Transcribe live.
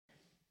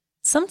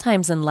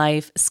Sometimes in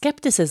life,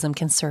 skepticism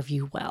can serve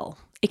you well.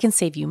 It can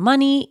save you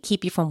money,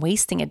 keep you from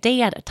wasting a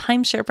day at a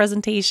timeshare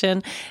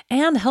presentation,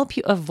 and help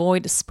you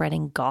avoid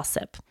spreading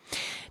gossip.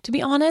 To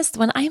be honest,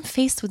 when I'm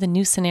faced with a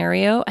new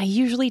scenario, I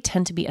usually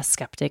tend to be a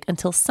skeptic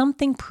until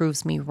something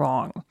proves me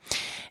wrong.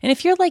 And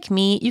if you're like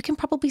me, you can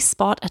probably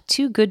spot a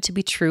too good to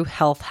be true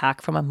health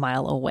hack from a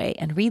mile away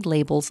and read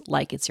labels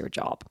like it's your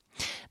job.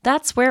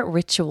 That's where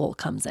Ritual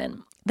comes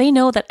in. They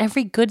know that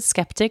every good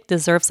skeptic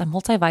deserves a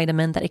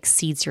multivitamin that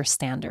exceeds your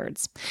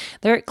standards.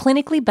 Their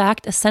clinically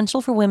backed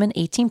Essential for Women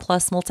 18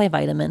 Plus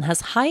multivitamin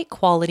has high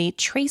quality,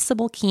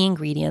 traceable key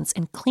ingredients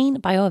in clean,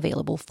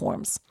 bioavailable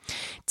forms.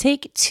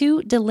 Take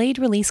 2 delayed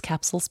release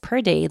capsules per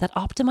day that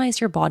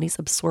optimize your body's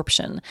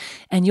absorption,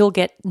 and you'll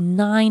get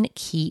 9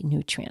 key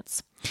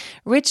nutrients.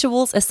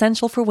 Ritual's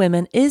Essential for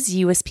Women is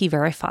USP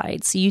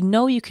verified, so you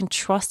know you can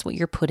trust what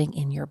you're putting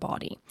in your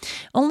body.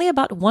 Only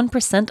about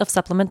 1% of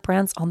supplement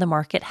brands on the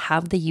market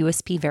have the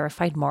USP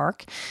verified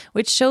mark,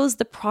 which shows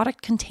the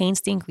product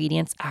contains the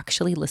ingredients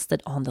actually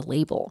listed on the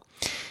label.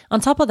 On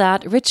top of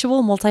that,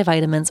 Ritual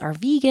multivitamins are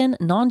vegan,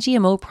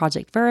 non-GMO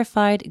project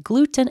verified,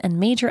 gluten and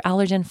major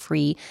allergen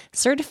free,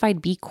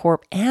 certified B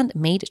Corp, and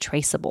made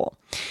traceable.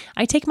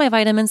 I take my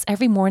vitamins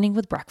every morning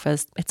with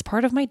breakfast. It's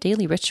part of my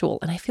daily ritual,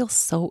 and I feel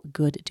so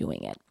good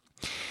doing it.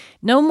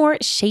 No more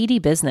shady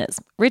business.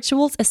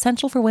 Ritual's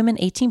Essential for Women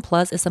 18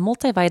 Plus is a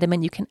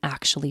multivitamin you can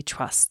actually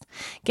trust.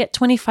 Get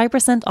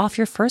 25% off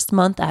your first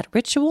month at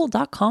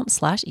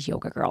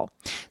ritual.com/yogagirl.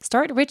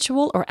 Start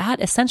Ritual or add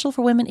Essential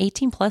for Women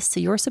 18 Plus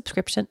to your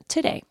subscription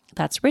today.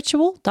 That's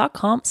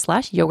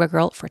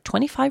ritual.com/yogagirl for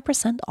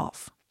 25%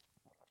 off.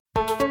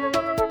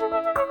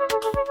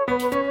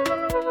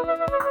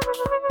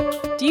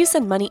 Do you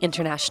send money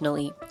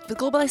internationally? With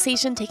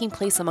globalization taking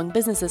place among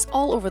businesses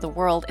all over the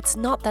world, it's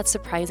not that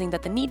surprising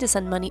that the need to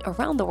send money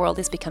around the world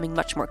is becoming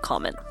much more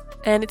common.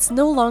 And it's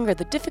no longer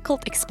the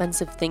difficult,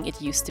 expensive thing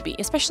it used to be,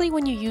 especially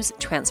when you use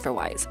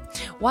TransferWise.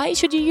 Why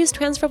should you use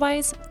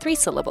TransferWise? 3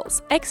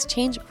 syllables: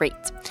 exchange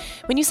rate.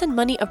 When you send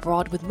money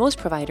abroad with most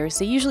providers,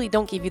 they usually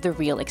don't give you the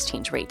real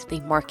exchange rate. They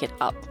mark it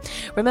up.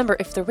 Remember,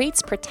 if the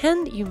rates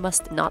pretend, you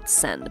must not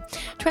send.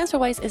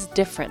 TransferWise is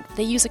different.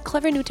 They use a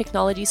clever new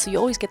technology, so you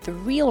always get the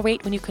real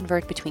rate when you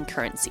convert between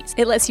currencies.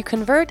 It lets you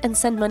convert and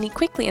send money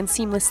quickly and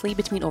seamlessly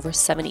between over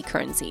 70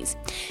 currencies.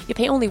 You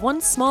pay only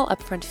one small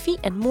upfront fee,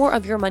 and more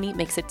of your money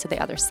makes it to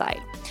the other side.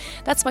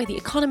 That's why The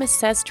Economist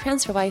says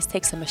TransferWise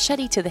takes a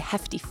machete to the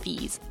hefty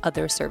fees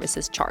other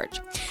services charge.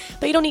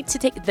 But you don't need to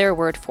take their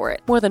word for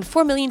it. More than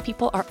 4 million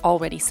people are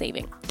already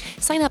saving.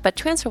 Sign up at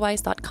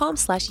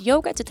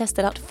transferwise.com/yoga to test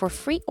it out for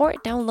free or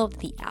download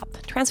the app.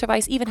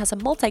 TransferWise even has a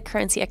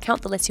multi-currency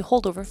account that lets you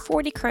hold over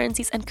 40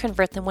 currencies and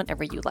convert them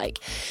whenever you like.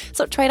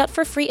 So try it out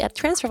for free at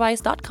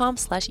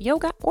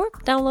transferwise.com/yoga or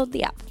download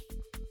the app.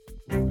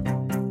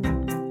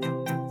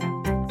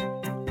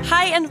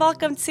 Hi, and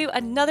welcome to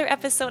another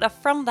episode of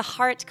From the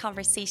Heart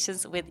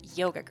Conversations with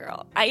Yoga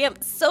Girl. I am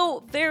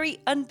so very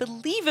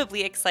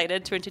unbelievably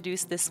excited to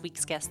introduce this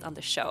week's guest on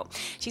the show.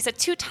 She's a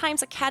 2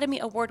 times Academy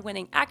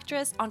Award-winning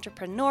actress,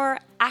 entrepreneur,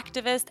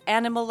 activist,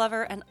 animal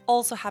lover, and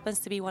also happens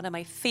to be one of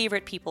my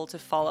favorite people to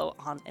follow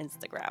on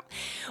Instagram.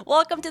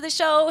 Welcome to the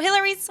show,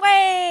 Hilary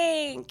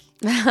Swank!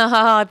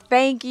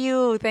 Thank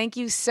you. Thank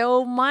you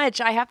so much.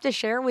 I have to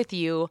share with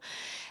you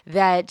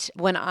that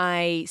when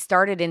I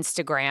started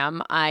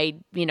Instagram, I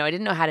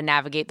didn't know how to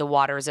navigate the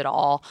waters at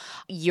all.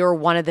 You're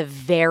one of the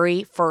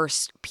very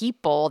first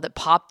people that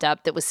popped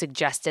up that was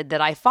suggested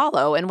that I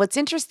follow. And what's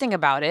interesting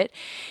about it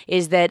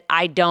is that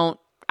I don't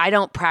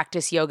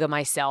practice yoga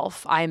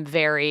myself. I'm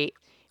very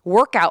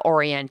workout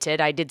oriented.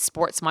 I did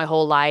sports my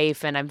whole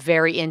life and I'm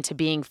very into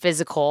being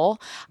physical.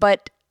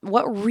 But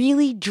what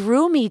really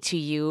drew me to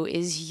you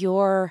is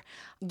your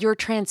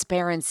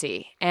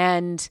transparency.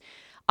 And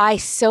I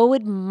so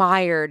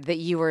admired that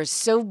you were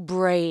so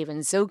brave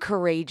and so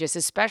courageous,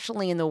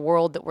 especially in the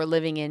world that we're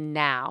living in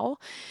now,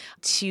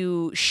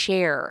 to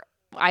share.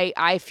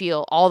 I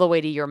feel all the way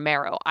to your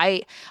marrow.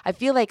 I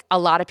feel like a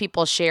lot of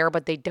people share,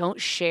 but they don't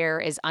share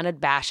as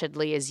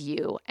unabashedly as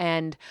you.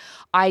 And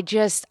I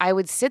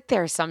would sit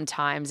there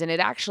sometimes and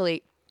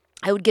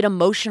I would get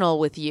emotional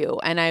with you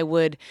and I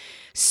would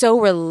so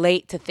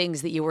relate to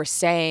things that you were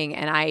saying.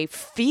 And I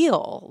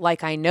feel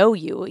like I know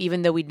you,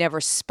 even though we'd never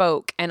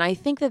spoke. And I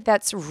think that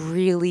that's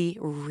really,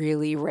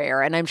 really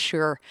rare. And I'm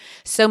sure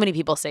so many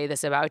people say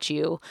this about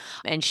you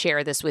and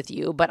share this with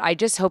you. But I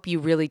just hope you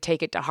really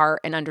take it to heart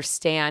and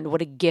understand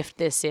what a gift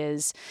this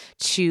is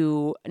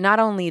to not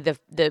only the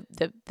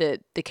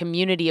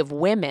community of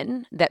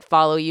women that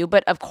follow you,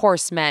 but of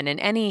course men and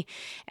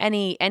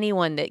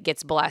anyone that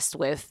gets blessed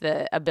with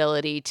the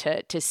ability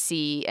to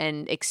see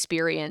and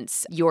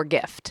experience your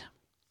gift.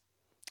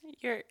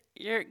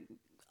 You're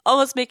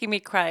almost making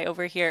me cry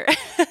over here.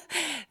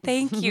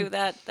 Thank you.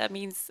 That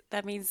means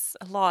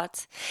a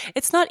lot.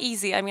 It's not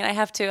easy. I mean, I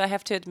have to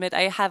admit,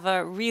 I have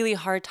a really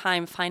hard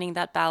time finding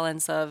that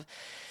balance of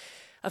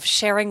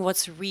sharing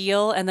what's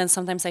real, and then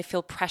sometimes I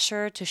feel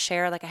pressure to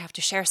share, like I have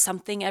to share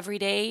something every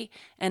day,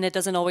 and it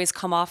doesn't always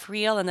come off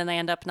real, and then I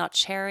end up not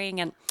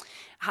sharing. And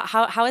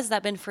How has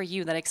that been for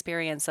you, that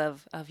experience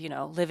of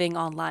living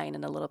online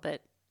in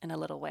a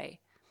little way?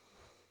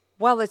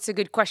 Well, it's a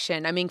good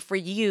question. I mean, for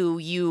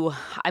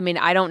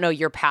I don't know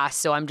your past,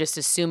 so I'm just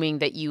assuming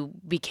that you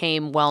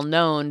became well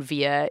known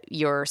via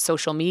your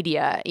social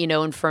media,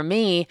 and for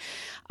me,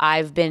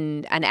 I've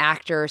been an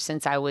actor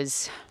since I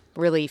was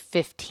really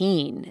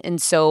 15.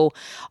 And so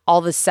all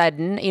of a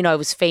sudden, I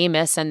was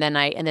famous, and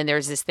then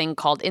there's this thing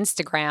called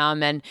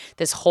Instagram, and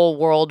this whole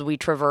world we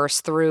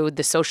traverse through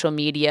the social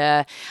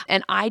media.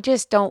 And I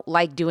just don't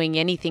like doing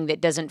anything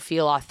that doesn't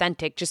feel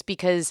authentic, just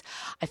because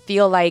I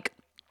feel like,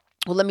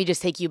 well, let me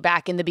just take you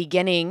back in the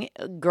beginning,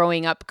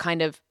 growing up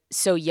kind of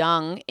so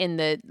young in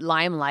the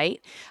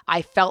limelight.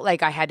 I felt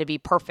like I had to be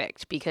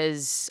perfect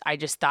because I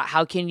just thought,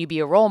 how can you be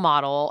a role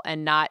model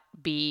and not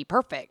be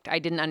perfect? I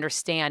didn't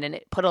understand, and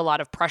it put a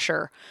lot of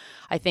pressure,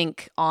 I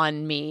think,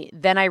 on me.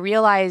 Then I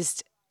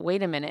realized,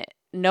 wait a minute,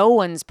 no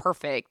one's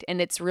perfect,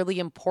 and it's really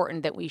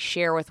important that we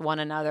share with one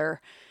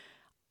another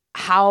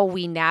how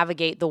we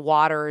navigate the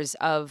waters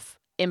of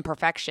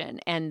imperfection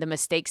and the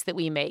mistakes that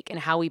we make and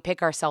how we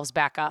pick ourselves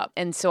back up.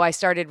 And so I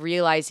started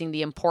realizing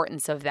the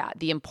importance of that,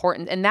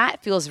 and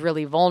that feels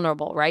really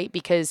vulnerable, right?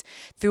 Because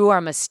through our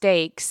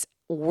mistakes,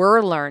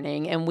 we're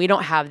learning and we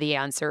don't have the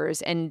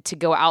answers. And to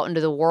go out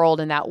into the world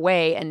in that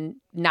way and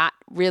not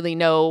really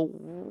know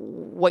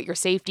what your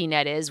safety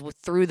net is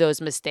through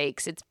those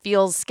mistakes, it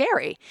feels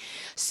scary.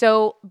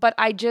 So, but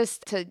I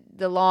just, to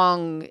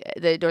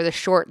the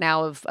short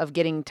now of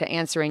getting to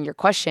answering your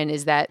question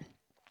is that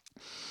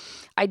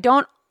I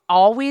don't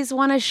always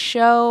want to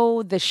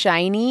show the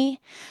shiny,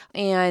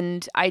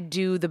 and I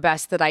do the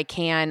best that I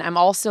can.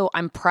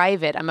 I'm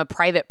private. I'm a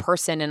private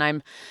person, and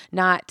I'm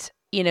not,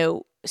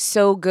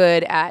 so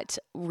good at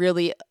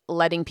really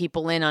letting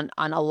people in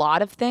on a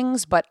lot of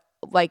things, but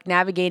like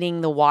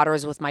navigating the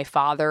waters with my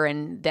father,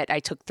 and that I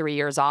took 3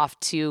 years off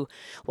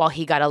while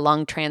he got a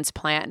lung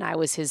transplant, and I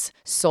was his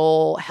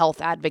sole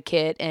health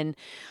advocate. And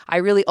I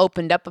really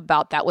opened up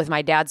about that with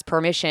my dad's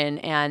permission.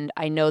 And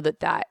I know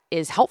that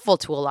is helpful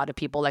to a lot of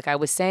people. Like I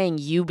was saying,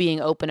 you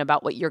being open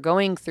about what you're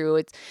going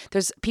through,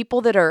 there's people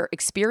that are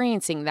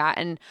experiencing that.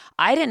 And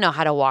I didn't know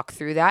how to walk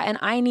through that. And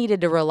I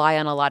needed to rely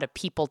on a lot of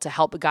people to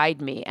help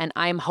guide me. And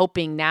I'm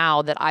hoping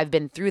now that I've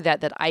been through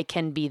that I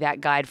can be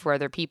that guide for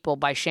other people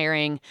by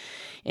sharing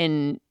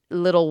in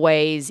little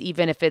ways,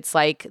 even if it's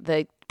like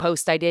the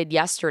post I did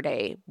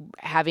yesterday,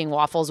 having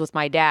waffles with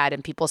my dad,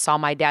 and people saw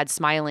my dad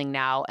smiling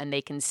now, and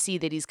they can see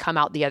that he's come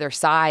out the other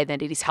side, that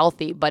he's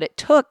healthy. But it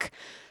took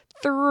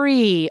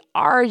 3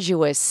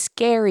 arduous,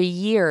 scary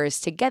years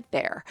to get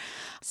there.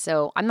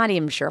 So I'm not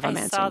even sure if I'm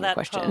answering your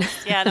question.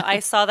 Yeah, no, I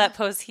saw that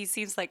post. He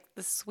seems like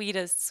the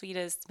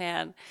sweetest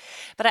man.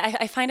 But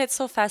I find it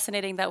so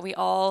fascinating that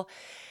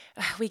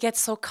we get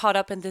so caught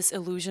up in this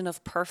illusion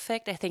of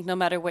perfect. I think no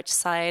matter which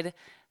side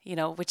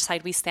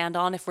we stand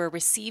on, if we're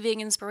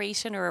receiving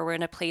inspiration or we're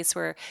in a place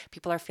where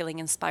people are feeling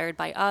inspired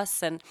by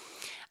us. And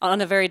on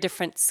a very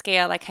different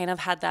scale, I kind of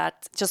had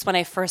that just when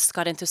I first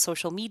got into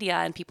social media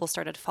and people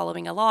started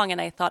following along, and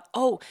I thought,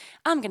 oh,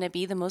 I'm going to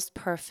be the most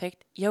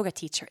perfect yoga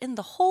teacher in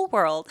the whole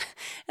world.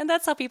 And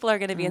that's how people are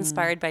going to be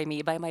inspired by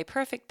me, by my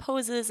perfect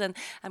poses. And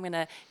I'm going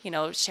to,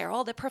 share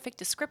all the perfect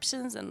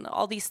descriptions and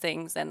all these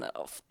things. And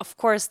of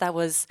course, that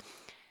was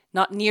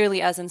not nearly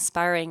as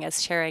inspiring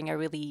as sharing a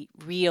really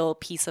real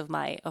piece of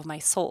my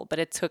soul, but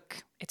it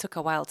took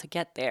a while to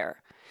get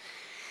there.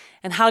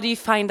 And how do you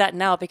find that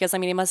now? Because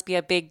it must be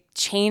a big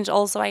change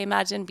also, I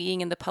imagine,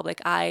 being in the public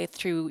eye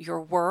through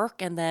your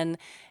work and then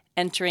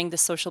entering the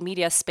social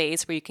media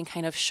space where you can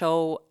kind of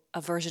show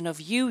a version of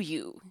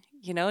you.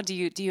 Do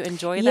you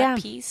enjoy that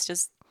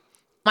piece?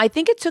 I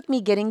think it took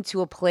me getting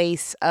to a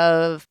place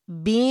of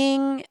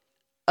being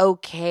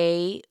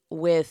okay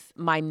with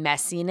my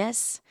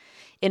messiness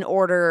in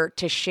order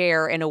to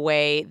share in a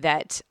way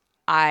that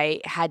I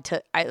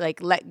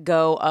let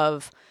go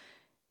of,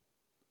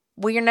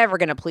 well, you're never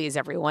going to please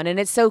everyone. And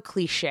it's so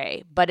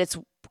cliche, but it's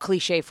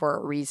cliche for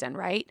a reason,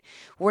 right?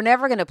 We're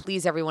never going to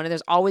please everyone. And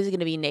there's always going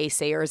to be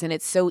naysayers. And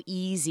it's so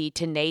easy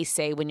to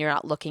naysay when you're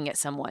not looking at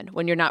someone,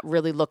 when you're not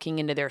really looking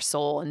into their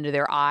soul, into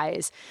their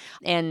eyes.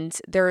 And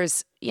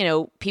there's,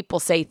 people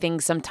say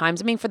things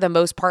sometimes. For the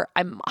most part,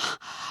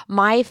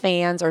 my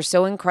fans are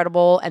so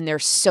incredible, and they're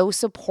so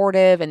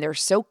supportive, and they're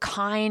so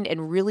kind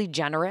and really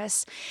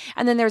generous.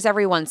 And then there's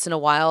every once in a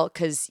while,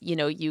 because,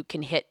 you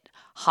can hit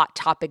hot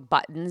topic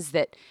buttons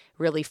that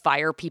really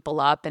fire people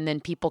up, and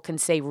then people can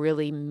say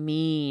really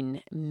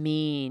mean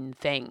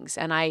things.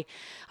 And I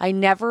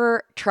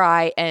never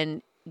try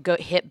and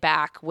hit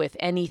back with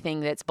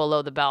anything that's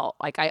below the belt.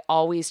 Like I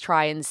always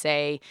try and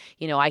say,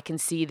 I can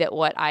see that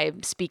what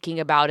I'm speaking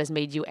about has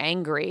made you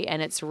angry,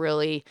 and it's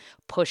really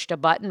pushed a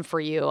button for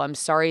you. I'm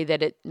sorry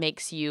that it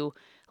makes you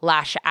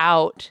lash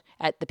out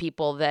at the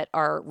people that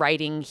are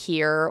writing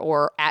here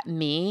or at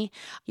me,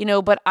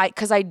 but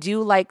because I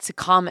do like to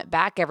comment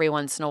back every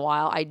once in a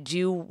while. I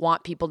do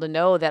want people to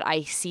know that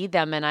I see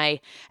them and I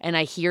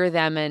hear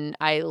them, and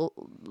I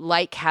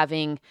like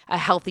having a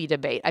healthy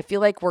debate. I feel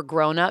like we're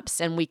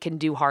grown-ups and we can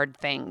do hard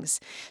things.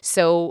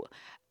 So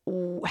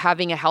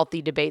having a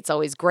healthy debate's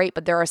always great,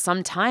 but there are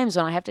some times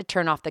when I have to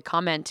turn off the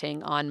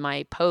commenting on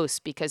my posts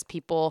because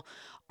people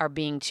are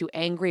being too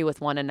angry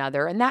with one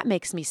another. And that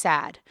makes me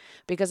sad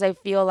because I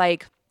feel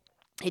like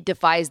it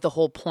defies the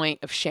whole point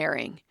of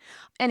sharing.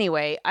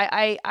 Anyway,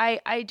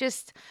 I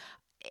just,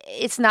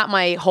 it's not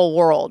my whole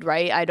world,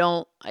 right?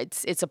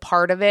 It's a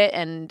part of it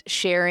and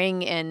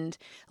sharing and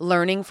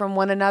learning from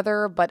one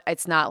another, but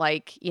it's not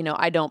like,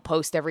 I don't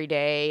post every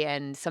day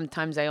and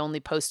sometimes I only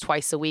post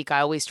twice a week. I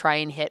always try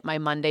and hit my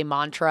Monday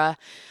mantra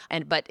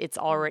but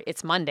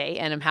it's Monday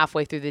and I'm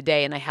halfway through the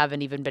day and I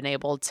haven't even been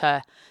able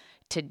to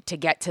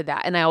get to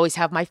that. And I always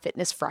have my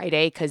Fitness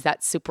Friday because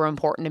that's super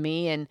important to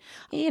me. And,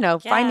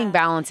 finding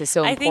balance is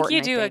so important. I think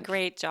you do a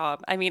great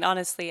job. I mean,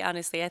 honestly,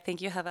 I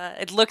think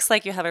it looks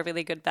like you have a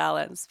really good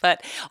balance,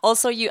 but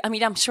also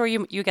I'm sure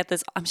you get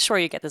this, I'm sure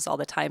you get this all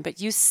the time, but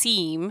you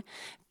seem,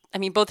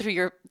 both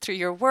through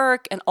your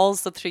work and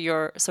also through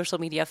your social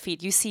media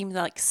feed, you seem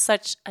like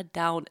such a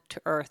down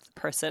to earth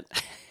person.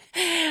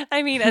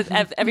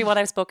 Everyone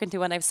I've spoken to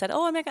when I've said,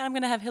 oh my God, I'm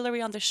going to have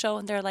Hillary on the show.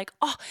 And they're like,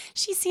 oh,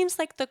 she seems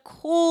like the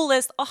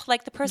coolest. Oh,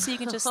 like the person you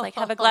can just like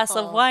have a glass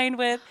of wine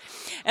with.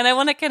 And I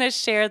want to kind of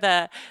share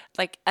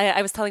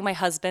I was telling my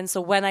husband.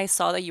 So when I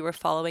saw that you were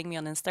following me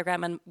on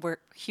Instagram and we're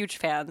huge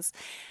fans,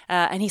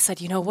 and he said,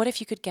 what if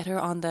you could get her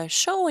on the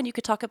show and you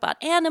could talk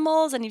about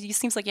animals? And it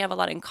seems like you have a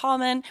lot in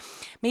common.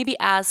 Maybe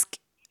ask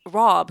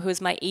Rob, who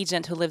is my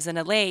agent who lives in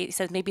LA. He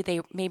said maybe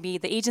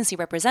the agency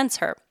represents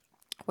her.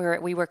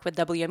 We work with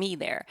WME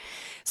there.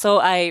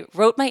 So I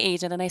wrote my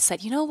agent and I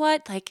said, you know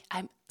what? Like,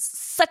 I'm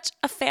such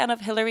a fan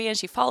of Hillary and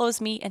she follows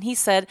me. And he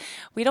said,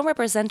 we don't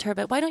represent her,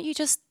 but why don't you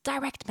just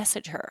direct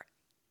message her?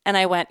 And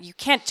I went, you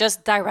can't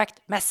just direct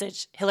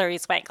message Hillary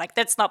Swank. Like,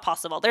 that's not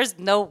possible. There's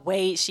no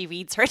way she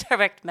reads her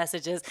direct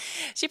messages.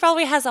 She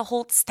probably has a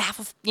whole staff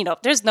of,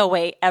 there's no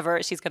way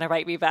ever she's going to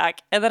write me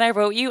back. And then I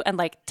wrote you, and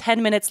like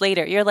 10 minutes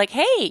later, you're like,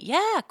 hey,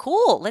 yeah,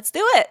 cool, let's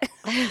do it.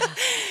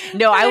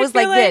 No, I was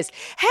like this,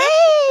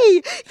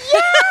 hey,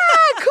 yeah,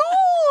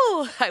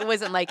 cool. I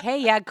wasn't like, hey,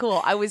 yeah,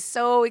 cool. I was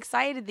so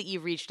excited that you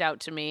reached out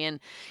to me. And,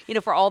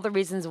 for all the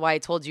reasons why I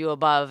told you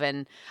above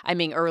and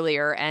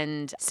earlier.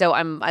 And so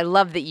I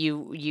love that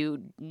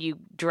you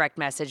direct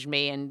messaged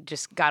me and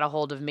just got a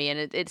hold of me.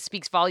 And it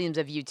speaks volumes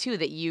of you too,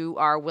 that you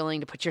are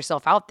willing to put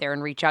yourself out there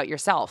and reach out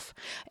yourself.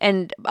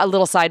 And a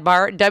little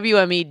sidebar,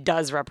 WME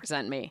does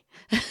represent me.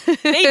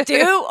 They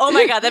do? Oh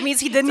my God. That means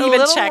he didn't even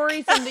check. It's a little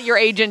worrisome that your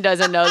agent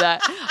doesn't know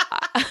that.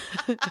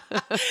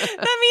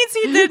 That means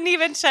he didn't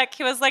even check.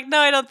 He was like, no,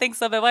 I don't think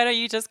so, but why don't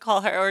you just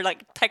call her or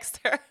like text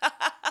her?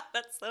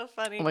 That's so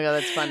funny. Oh my God,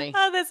 that's funny.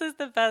 Oh, this is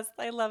the best.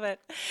 I love it.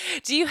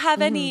 Do you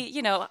have any,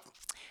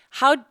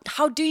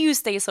 how do you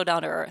stay so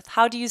down to earth?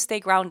 How do you stay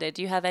grounded?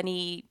 Do you have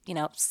any,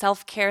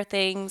 self-care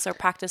things or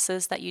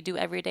practices that you do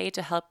every day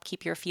to help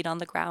keep your feet on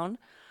the ground?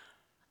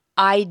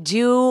 I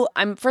do.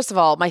 First of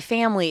all, my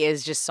family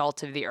is just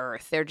salt of the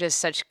earth. They're just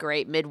such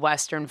great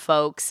Midwestern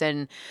folks,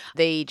 and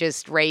they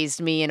just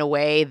raised me in a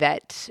way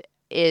that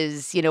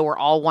is, we're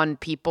all one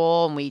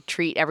people and we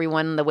treat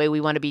everyone the way we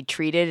want to be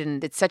treated.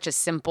 And it's such a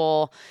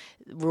simple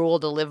rule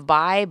to live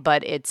by,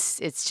 but it's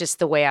just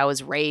the way I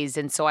was raised.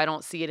 And so I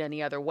don't see it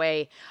any other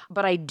way.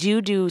 But I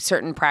do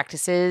certain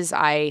practices.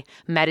 I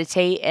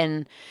meditate,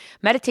 and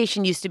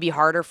meditation used to be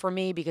harder for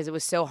me because it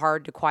was so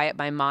hard to quiet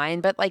my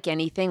mind. But like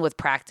anything with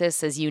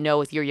practice, as you know,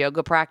 with your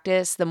yoga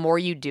practice, the more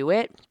you do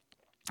it,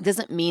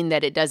 doesn't mean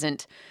that it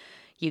doesn't,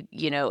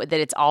 that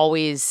it's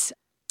always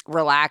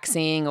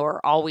relaxing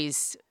or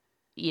always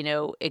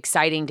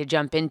exciting to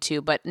jump into.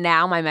 But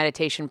now my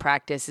meditation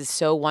practice is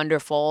so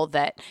wonderful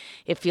that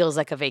it feels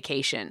like a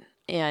vacation.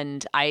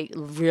 And I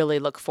really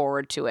look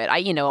forward to it.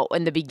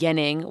 In the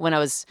beginning, when I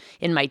was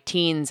in my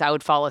teens, I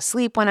would fall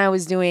asleep when I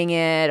was doing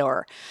it,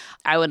 or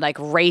I would like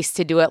race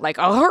to do it. Like,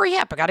 oh, hurry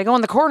up. I got to go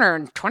in the corner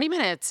in 20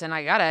 minutes and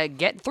I got to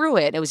get through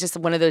it. It was just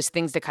one of those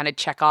things to kind of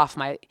check off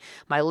my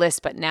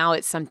list. But now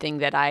it's something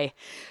that I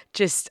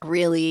just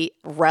really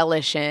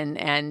relish in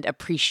and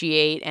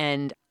appreciate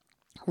and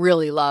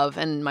really love.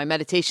 And my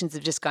meditations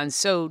have just gone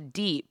so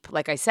deep.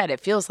 Like I said, it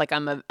feels like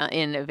I'm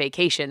in a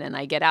vacation, and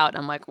I get out and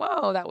I'm like,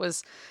 whoa,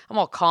 I'm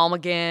all calm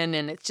again.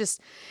 And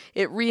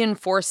it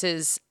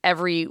reinforces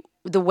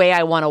the way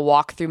I want to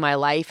walk through my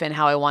life and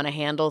how I want to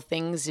handle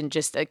things in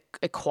just a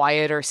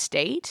quieter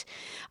state,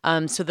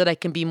 so that I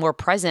can be more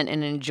present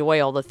and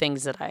enjoy all the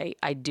things that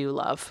I do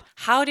love.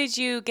 How did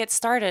you get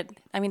started?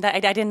 I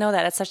didn't know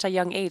that at such a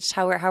young age.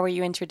 How were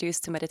you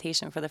introduced to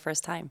meditation for the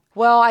first time?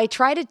 Well, I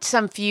tried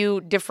some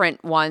few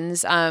different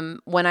ones.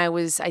 When I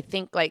was, I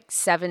think like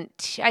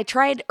 17, I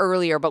tried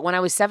earlier, but when I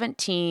was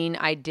 17,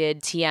 I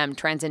did TM,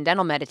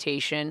 Transcendental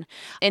Meditation,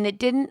 and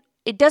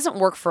it doesn't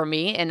work for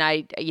me. And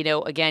I,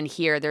 again,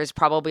 here, there's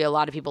probably a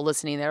lot of people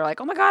listening. They're like,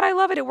 oh my God, I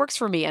love it. It works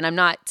for me. And I'm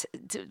not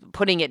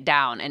putting it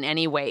down in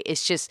any way.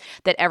 It's just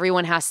that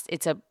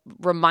it's a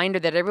reminder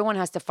that everyone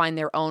has to find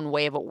their own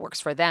way of what works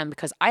for them,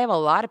 because I have a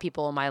lot of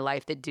people in my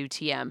life that do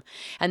TM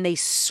and they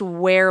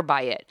swear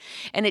by it.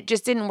 And it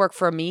just didn't work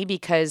for me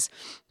because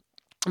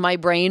my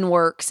brain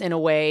works in a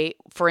way,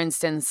 for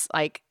instance,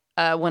 like,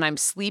 when I'm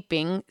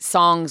sleeping,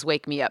 songs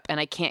wake me up and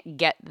I can't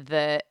get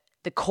the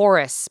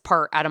chorus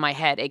part out of my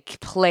head. It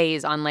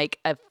plays on like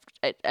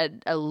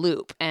a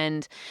loop.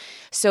 And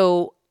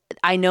so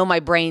I know my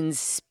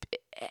brain's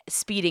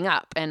speeding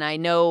up, and I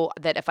know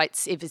that if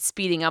it's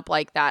speeding up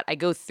like that, I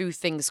go through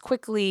things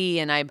quickly,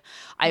 and I'm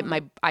I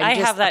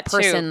just have that a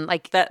person too.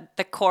 like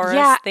The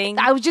chorus thing.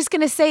 I was just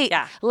gonna say,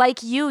 Yeah. like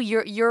you're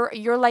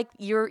like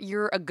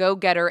you're a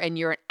go-getter, and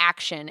you're in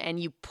action, and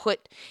you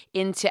put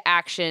into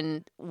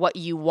action what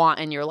you want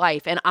in your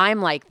life. And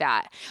I'm like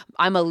that.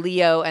 I'm a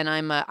Leo, and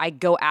I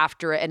go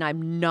after it, and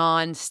I'm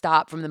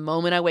nonstop from the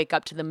moment I wake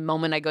up to the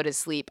moment I go to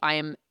sleep.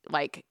 I'm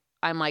like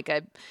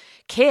a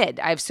kid.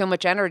 I have so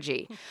much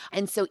energy.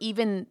 And so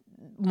even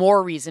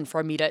more reason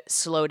for me to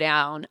slow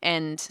down.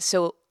 And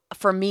so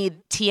for me,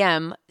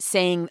 TM,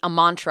 saying a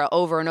mantra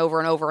over and over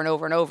and over and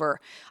over and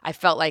over, I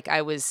felt like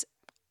I was,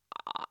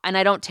 and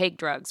I don't take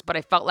drugs, but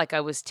I felt like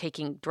I was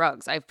taking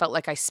drugs. I felt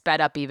like I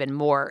sped up even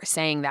more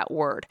saying that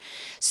word.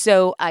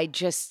 So I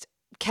just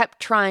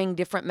kept trying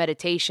different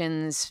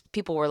meditations.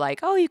 People were like,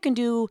 oh, you can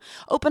do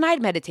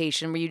open-eyed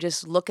meditation where you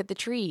just look at the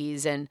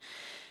trees, and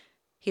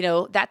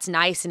that's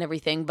nice and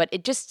everything, but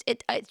it just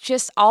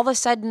all of a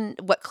sudden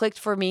what clicked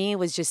for me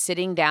was just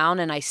sitting down,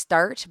 and I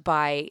start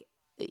by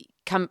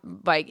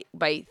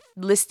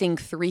listing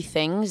 3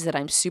 things that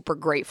I'm super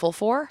grateful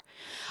for.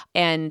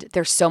 And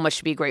there's so much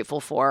to be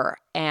grateful for.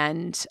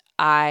 And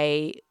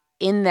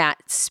in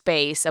that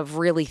space of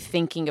really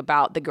thinking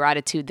about the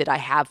gratitude that I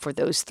have for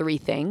those 3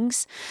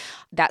 things,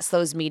 that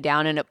slows me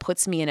down, and it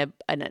puts me in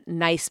a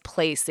nice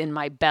place in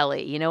my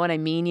belly. You know what I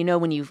mean?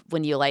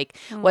 When you like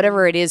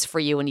whatever it is for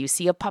you, when you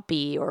see a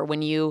puppy, or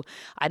when you,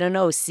 I don't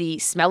know,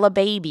 smell a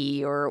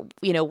baby, or,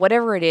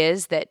 whatever it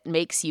is that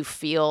makes you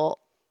feel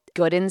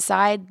good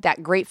inside,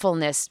 that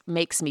gratefulness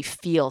makes me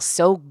feel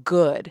so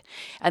good.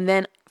 And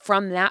then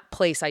from that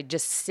place, I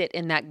just sit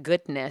in that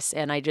goodness,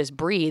 and I just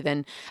breathe.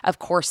 And of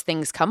course,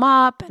 things come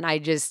up, and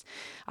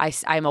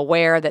I'm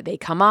aware that they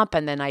come up,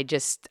 and then I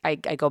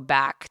go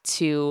back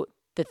to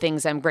the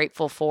things I'm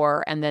grateful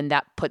for. And then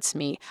that puts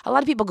me, a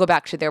lot of people go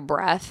back to their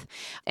breath,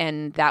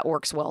 and that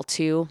works well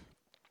too.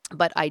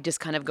 But I just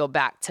kind of go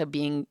back to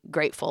being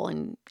grateful,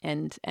 and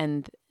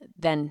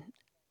then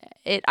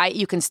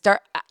you can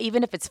start,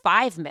 even if it's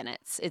 5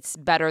 minutes, it's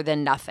better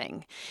than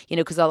nothing,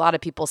 because a lot of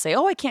people say,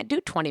 oh, I can't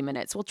do 20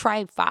 minutes. We'll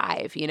try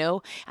 5,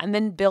 and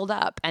then build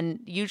up.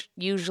 And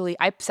usually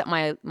I set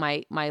my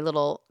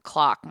little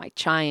clock, my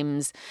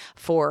chimes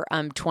for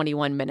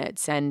 21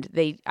 minutes. And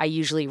I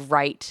usually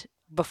write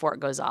before it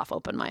goes off,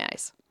 open my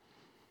eyes.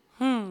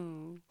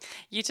 You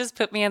just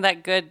put me in the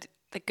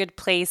good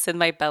place in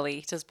my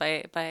belly just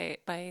by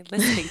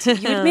listening to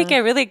you. You would make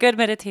a really good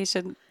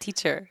meditation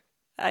teacher.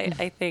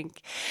 I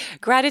think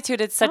gratitude,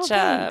 it's such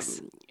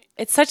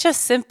a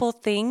simple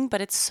thing,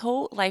 but it's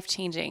so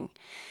life-changing.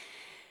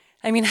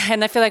 I mean,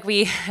 and I feel like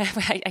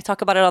I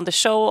talk about it on the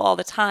show all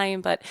the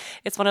time, but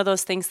it's one of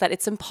those things that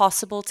it's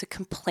impossible to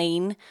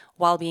complain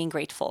while being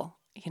grateful.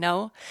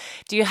 Do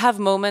you have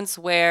moments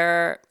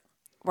where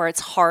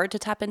it's hard to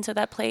tap into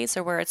that place,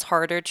 or where it's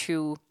harder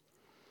to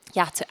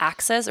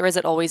access, or is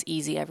it always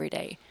easy every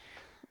day?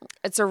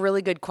 It's a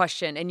really good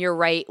question. And you're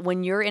right.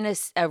 When you're in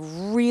a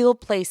real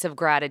place of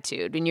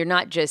gratitude, and you're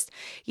not just,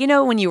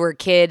 when you were a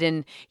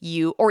kid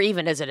or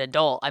even as an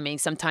adult, I mean,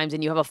 sometimes,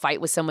 and you have a fight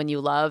with someone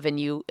you love, and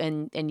you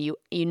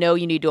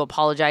need to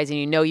apologize,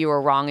 and you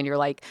were wrong, and you're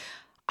like,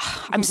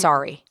 I'm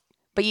sorry.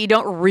 But you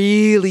don't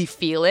really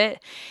feel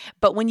it.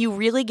 But when you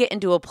really get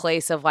into a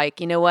place of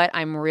like, you know what,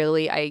 I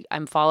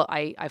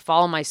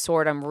follow my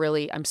sword.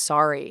 I'm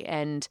sorry.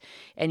 And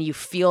you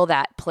feel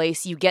that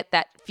place, you get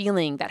that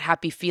feeling, that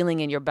happy feeling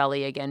in your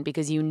belly again,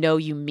 because you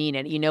mean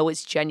it,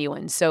 it's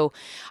genuine. So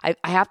I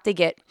have to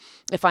get,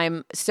 if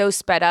I'm so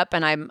sped up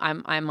and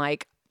I'm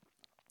like,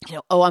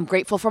 I'm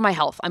grateful for my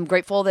health. I'm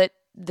grateful that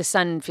the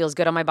sun feels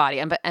good on my body.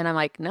 And I'm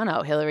like,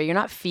 no, Hillary, you're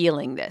not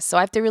feeling this. So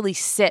I have to really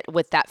sit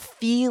with that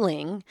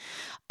feeling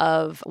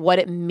of what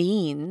it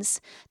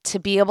means to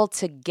be able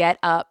to get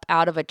up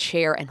out of a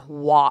chair and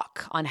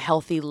walk on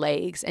healthy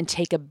legs, and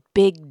take a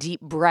big,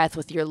 deep breath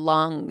with your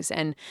lungs,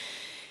 and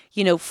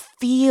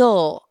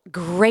feel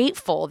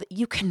grateful that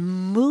you can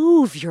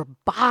move your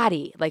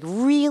body, like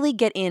really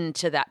get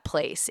into that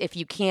place. If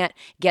you can't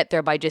get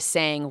there by just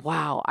saying,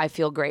 wow, I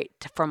feel great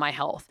for my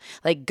health,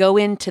 like go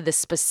into the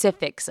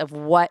specifics of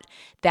what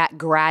that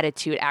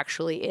gratitude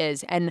actually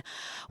is. And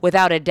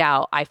without a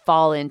doubt, I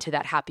fall into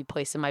that happy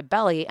place in my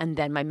belly, and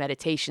then my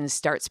meditation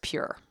starts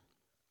pure.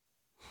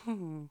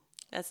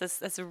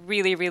 That's a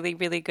really, really,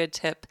 really good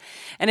tip.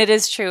 And it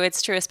is true.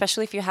 It's true,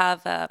 especially if you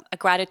have a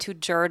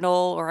gratitude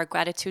journal or a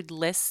gratitude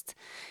list.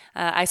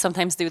 I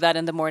sometimes do that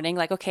in the morning.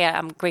 Like, okay,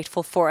 I'm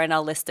grateful for, and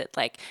I'll list it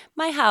like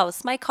my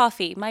house, my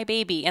coffee, my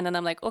baby. And then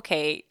I'm like,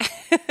 okay,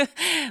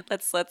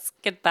 let's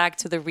get back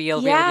to the real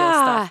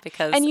stuff,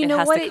 because and it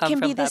has to come it can from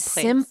be the that place.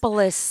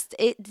 simplest.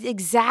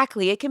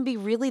 Exactly. It can be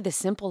really the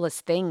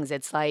simplest things.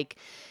 It's like,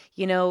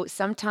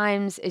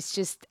 sometimes it's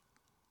just,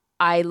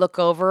 I look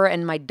over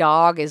and my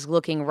dog is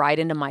looking right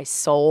into my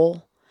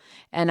soul,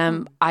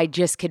 And I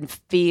just can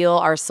feel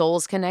our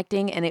souls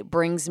connecting, and it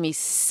brings me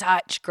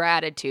such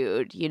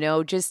gratitude,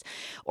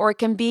 or it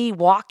can be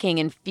walking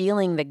and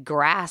feeling the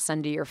grass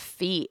under your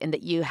feet, and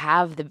that you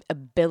have the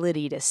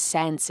ability to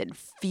sense and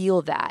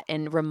feel that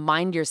and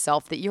remind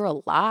yourself that you're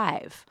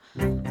alive.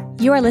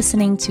 You are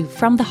listening to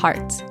From the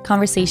Heart,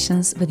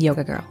 Conversations with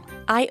Yoga Girl.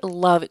 I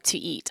love to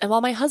eat, and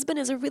while my husband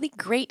is a really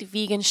great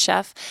vegan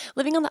chef,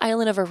 living on the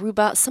island of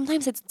Aruba,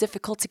 sometimes it's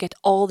difficult to get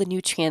all the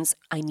nutrients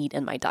I need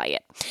in my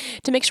diet.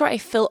 To make sure I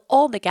fill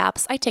all the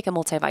gaps, I take a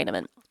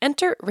multivitamin.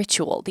 Enter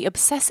Ritual, the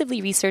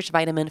obsessively researched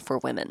vitamin for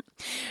women.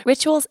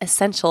 Ritual's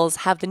essentials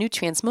have the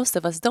nutrients most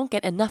of us don't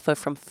get enough of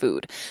from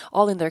food,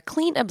 all in their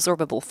clean,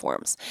 absorbable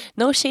forms.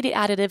 No shady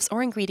additives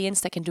or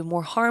ingredients that can do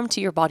more harm to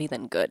your body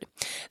than good.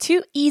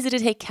 2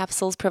 easy-to-take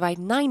capsules provide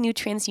 9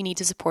 nutrients you need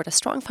to support a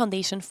strong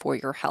foundation for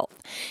your health.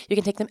 You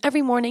can take them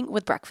every morning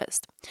with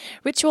breakfast.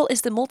 Ritual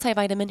is the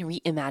multivitamin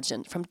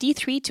reimagined. From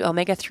D3 to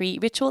omega-3,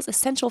 Ritual's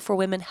essential for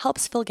women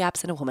helps fill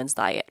gaps in a woman's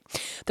diet.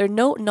 Their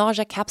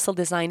no-nausea capsule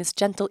design is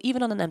gentle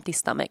even on an empty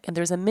stomach, and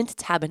there's a mint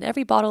tab in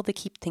every bottle to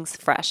keep things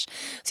fresh,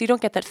 so you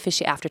don't get that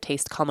fishy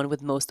aftertaste common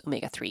with most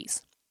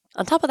omega-3s.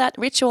 On top of that,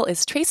 Ritual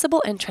is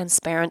traceable and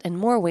transparent in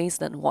more ways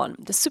than one.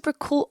 The super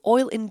cool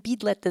oil and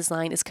beadlet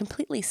design is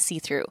completely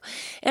see-through.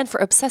 And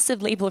for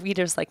obsessive label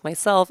readers like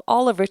myself,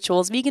 all of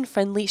Ritual's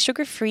vegan-friendly,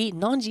 sugar-free,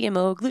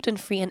 non-GMO,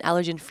 gluten-free, and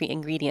allergen-free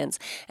ingredients,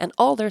 and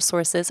all their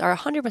sources are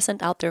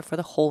 100% out there for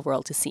the whole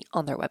world to see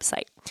on their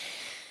website.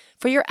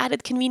 For your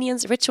added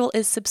convenience, Ritual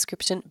is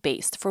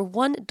subscription-based. For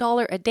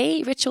 $1 a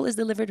day, Ritual is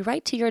delivered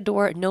right to your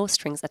door, no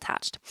strings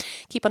attached.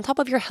 Keep on top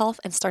of your health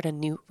and start a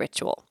new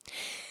ritual.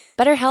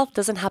 Better health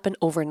doesn't happen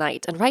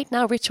overnight, and right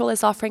now Ritual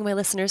is offering my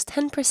listeners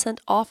 10%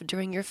 off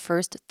during your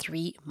first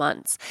 3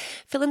 months.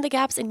 Fill in the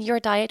gaps in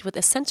your diet with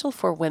Essential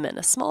for Women,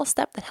 a small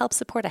step that helps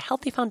support a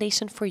healthy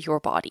foundation for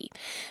your body.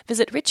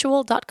 Visit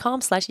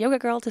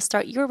ritual.com/yogagirl to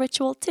start your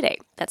ritual today.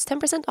 That's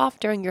 10% off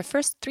during your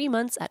first 3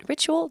 months at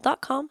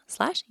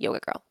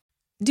ritual.com/yogagirl.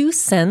 Do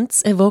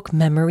scents evoke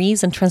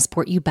memories and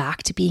transport you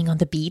back to being on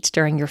the beach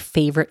during your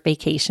favorite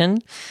vacation?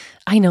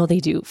 I know they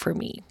do for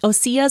me.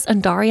 Osea's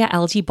Undaria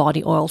Algae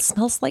Body Oil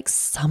smells like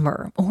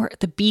summer or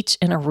the beach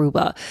in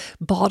Aruba,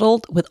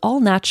 bottled with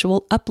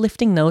all-natural,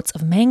 uplifting notes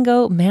of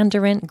mango,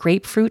 mandarin,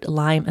 grapefruit,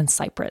 lime, and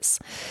cypress.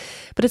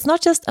 But it's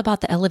not just about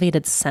the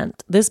elevated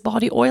scent. This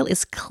body oil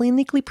is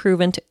clinically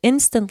proven to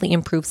instantly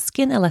improve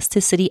skin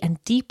elasticity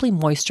and deeply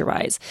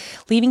moisturize,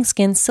 leaving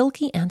skin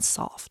silky and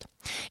soft.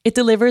 It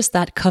delivers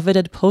that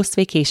coveted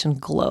post-vacation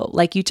glow,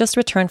 like you just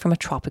returned from a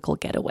tropical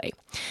getaway.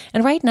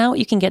 And right now,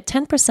 you can get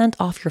 10%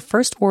 off your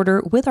first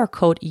order with our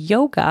code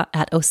YOGA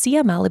at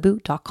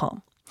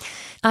OseaMalibu.com.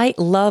 I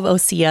love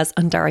Osea's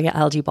Undaria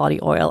Algae Body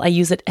Oil. I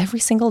use it every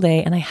single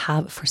day, and I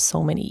have for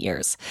so many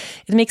years.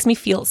 It makes me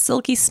feel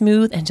silky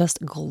smooth and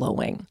just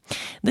glowing.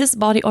 This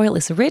body oil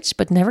is rich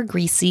but never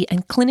greasy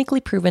and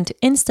clinically proven to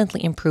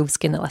instantly improve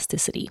skin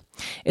elasticity.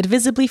 It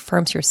visibly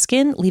firms your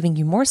skin, leaving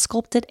you more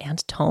sculpted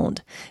and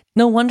toned.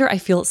 No wonder I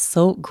feel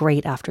so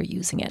great after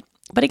using it.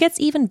 But it gets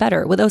even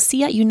better. With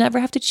Osea, you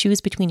never have to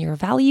choose between your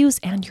values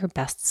and your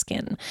best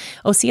skin.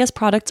 Osea's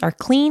products are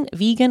clean,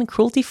 vegan,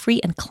 cruelty-free,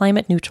 and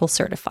climate-neutral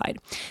certified.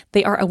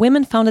 They are a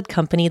women-founded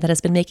company that has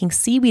been making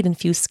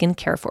seaweed-infused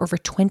skincare for over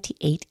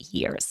 28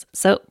 years.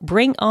 So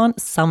bring on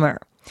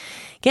summer.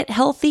 Get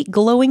healthy,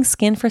 glowing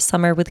skin for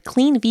summer with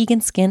clean vegan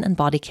skin and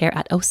body care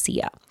at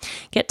Osea.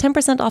 Get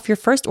 10% off your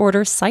first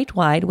order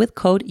site-wide with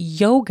code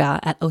YOGA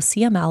at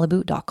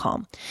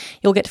OseaMalibu.com.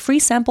 You'll get free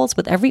samples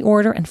with every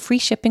order and free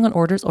shipping on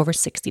orders over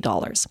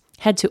 $60.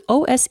 Head to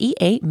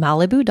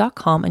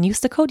OSEAMalibu.com and use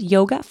the code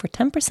YOGA for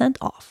 10%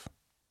 off.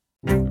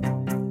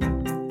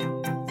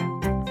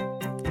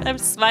 I'm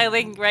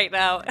smiling right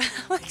now.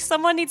 Like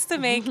someone needs to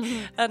make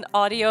an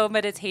audio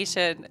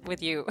meditation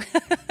with you.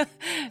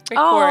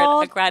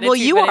 Record a gratitude well,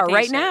 you meditation. are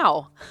right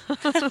now.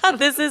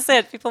 This is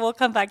it. People will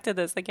come back to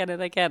this again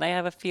and again. I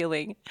have a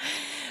feeling.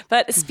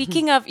 But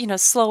speaking of,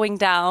 slowing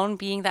down,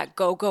 being that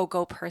go, go,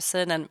 go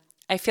person, and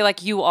I feel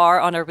like you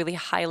are on a really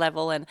high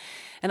level, and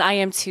I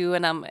am too.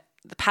 And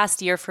the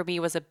past year for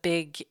me was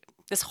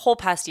this whole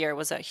past year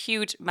was a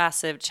huge,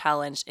 massive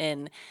challenge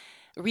in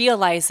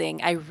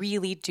realizing I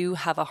really do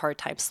have a hard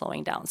time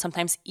slowing down.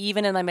 Sometimes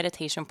even in my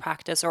meditation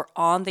practice or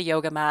on the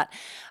yoga mat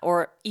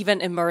or even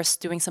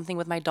immersed doing something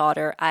with my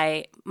daughter,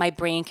 my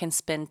brain can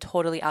spin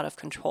totally out of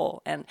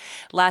control. And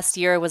last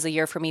year was a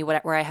year for me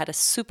where I had a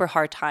super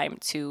hard time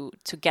to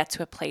get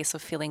to a place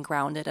of feeling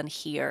grounded and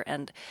here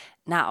and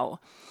now.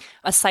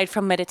 Aside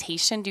from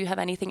meditation, do you have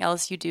anything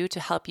else you do to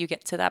help you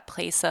get to that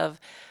place of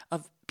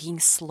being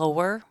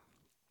slower?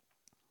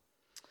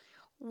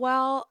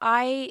 Well,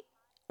 I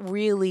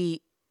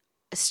really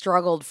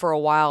struggled for a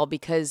while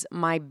because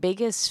my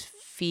biggest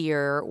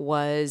fear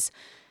was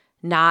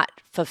not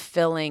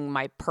fulfilling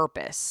my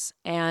purpose.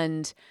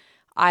 And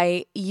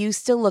I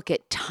used to look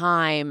at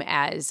time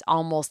as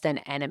almost an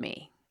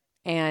enemy.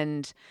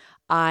 And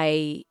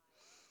I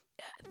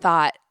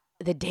thought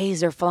the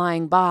days are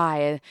flying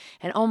by,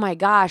 and oh my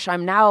gosh,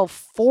 I'm now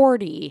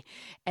 40,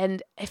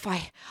 and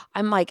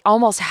I'm like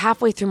almost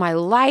halfway through my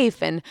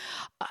life, and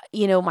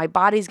my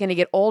body's going to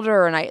get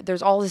older, and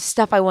there's all this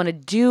stuff I want to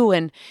do,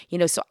 and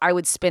so I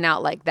would spin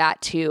out like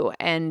that too.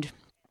 And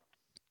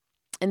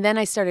then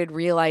I started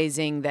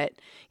realizing that,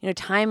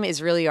 time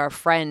is really our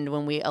friend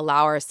when we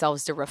allow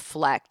ourselves to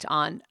reflect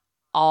on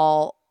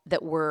all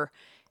that we're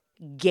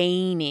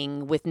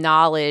gaining with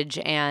knowledge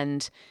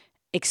and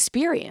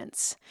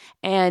experience.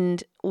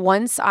 And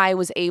once I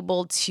was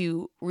able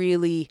to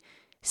really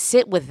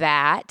sit with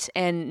that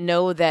and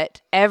know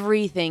that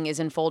everything is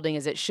unfolding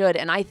as it should.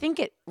 And I think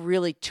it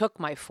really took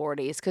my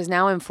 40s, because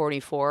now I'm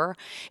 44.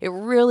 It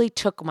really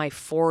took my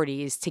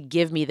 40s to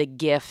give me the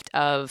gift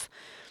of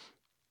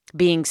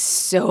being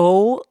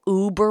so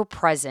uber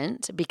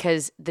present,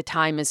 because the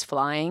time is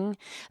flying,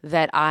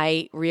 that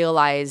I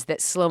realized that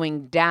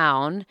slowing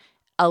down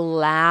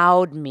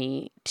allowed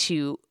me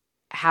to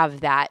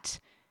have that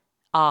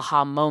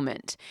aha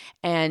moment.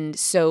 And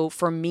so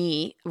for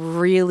me,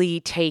 really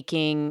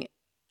taking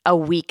a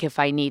week if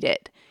I need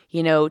it,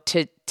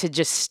 to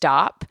just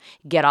stop,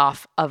 get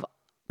off of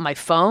my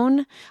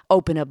phone,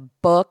 open a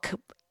book,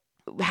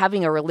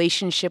 having a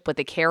relationship with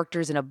the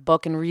characters in a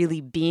book and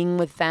really being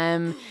with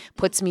them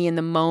puts me in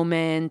the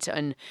moment,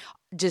 and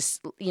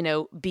just,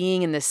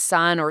 being in the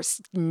sun or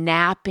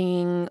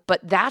napping.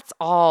 But that's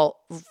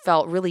all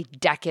felt really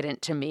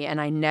decadent to me,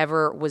 and I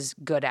never was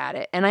good at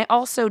it. And I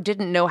also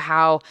didn't know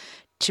how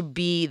to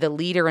be the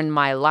leader in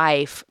my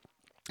life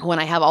when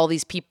I have all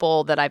these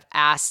people that I've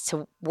asked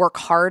to work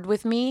hard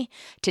with me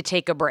to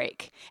take a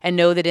break, and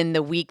know that in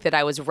the week that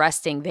I was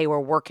resting, they were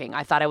working.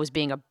 I thought I was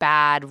being a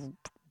bad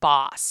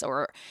boss,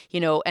 or,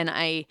 and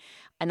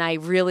I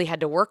really had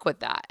to work with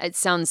that. It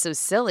sounds so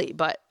silly,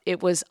 but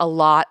it was a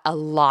lot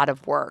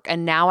of work.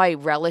 And now I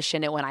relish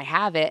in it when I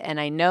have it. And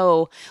I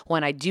know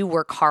when I do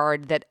work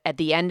hard that at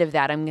the end of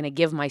that, I'm going to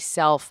give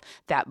myself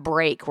that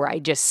break where I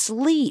just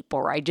sleep,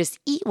 or I just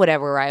eat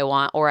whatever I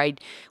want, or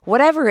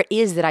whatever it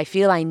is that I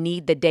feel I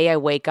need the day I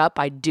wake up,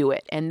 I do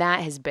it. And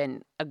that has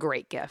been a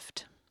great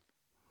gift.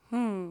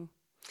 Do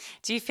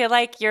you feel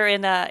like you're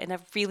in a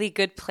really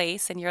good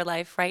place in your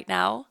life right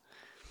now?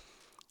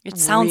 It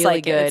sounds really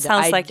like good. It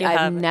sounds like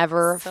I've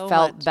never so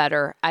felt much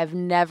better. I've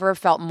never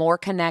felt more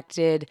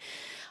connected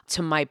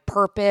to my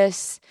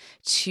purpose,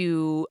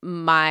 to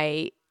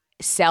myself,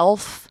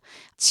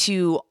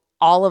 to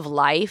all of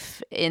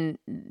life,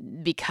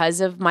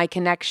 because of my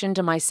connection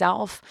to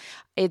myself.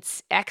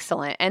 It's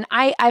excellent. And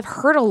I've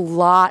heard a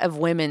lot of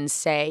women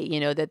say,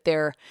 that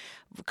they're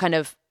kind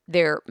of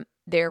their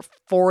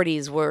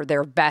 40s were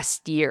their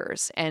best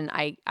years. And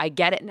I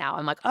get it now.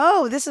 I'm like,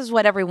 oh, this is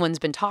what everyone's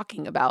been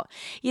talking about.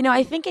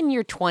 I think in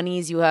your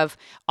 20s, you have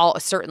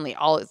certainly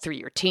all through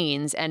your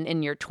teens, and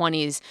in your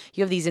 20s,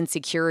 you have these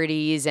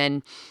insecurities,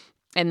 and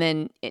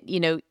then,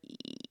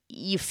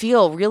 you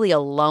feel really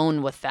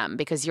alone with them,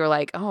 because you're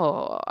like,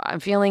 oh, I'm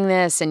feeling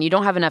this. And you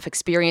don't have enough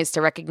experience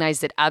to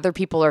recognize that other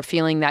people are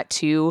feeling that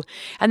too.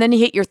 And then you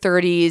hit your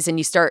 30s and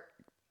you start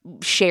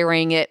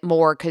sharing it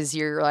more, because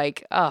you're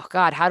like, oh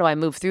God, how do I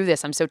move through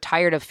this? I'm so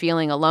tired of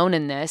feeling alone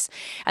in this.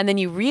 And then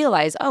you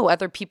realize, oh,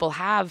 other people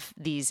have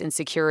these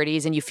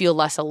insecurities, and you feel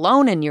less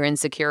alone in your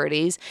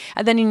insecurities.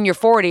 And then in your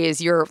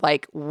 40s, you're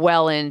like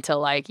well into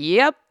like,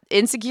 yep,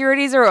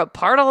 insecurities are a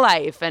part of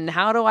life. And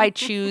how do I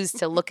choose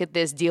to look at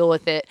this, deal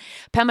with it?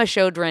 Pema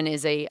Chodron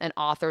is an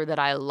author that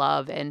I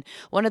love. And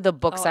one of the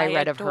books I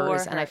read of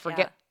hers, and I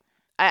forget,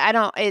 yeah. I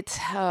don't,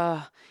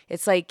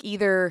 it's like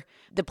either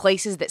The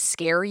Places That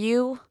Scare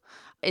You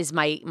is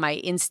my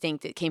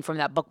instinct. It came from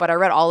that book, but I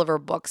read all of her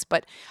books.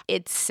 But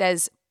it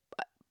says,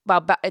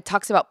 it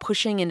talks about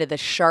pushing into the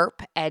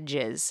sharp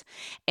edges.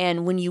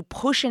 And when you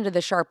push into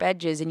the sharp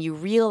edges and you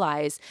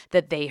realize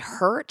that they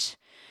hurt,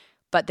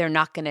 but they're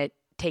not going to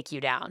take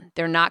you down.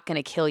 They're not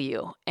going to kill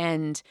you.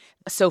 And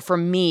so for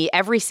me,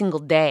 every single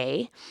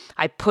day,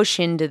 I push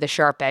into the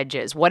sharp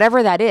edges,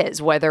 whatever that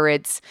is, whether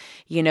it's,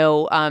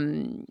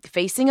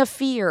 facing a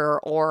fear,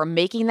 or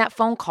making that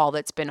phone call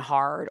that's been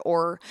hard,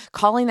 or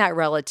calling that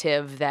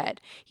relative that,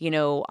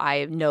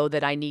 I know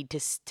that I need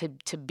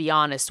to be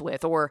honest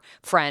with, or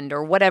friend,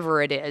 or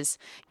whatever it is.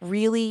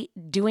 Really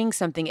doing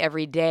something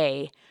every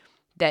day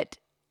that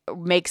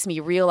makes me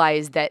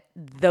realize that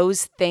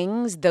those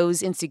things,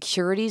 those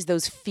insecurities,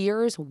 those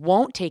fears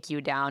won't take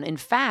you down. In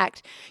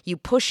fact, you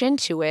push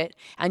into it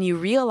and you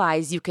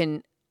realize you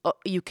can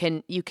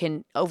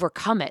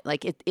overcome it.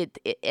 Like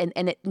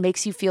and it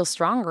makes you feel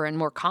stronger and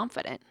more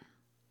confident.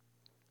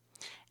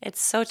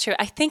 It's so true.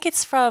 I think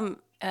it's from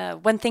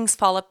When Things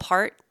Fall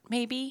Apart,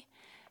 maybe,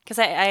 because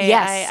I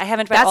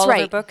haven't read all of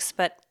her books,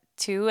 but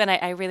too, and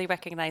I really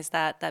recognize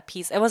that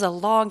piece. It was a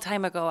long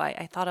time ago.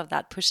 I thought of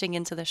that, pushing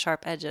into the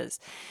sharp edges.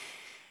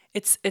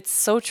 It's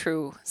so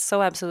true,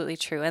 so absolutely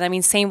true. And I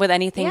mean, same with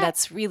anything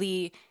that's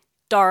really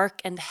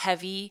dark and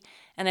heavy.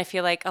 And I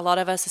feel like a lot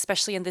of us,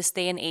 especially in this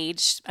day and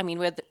age, I mean,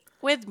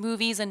 with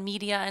movies and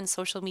media and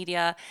social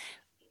media,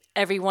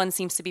 everyone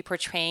seems to be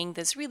portraying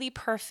this really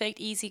perfect,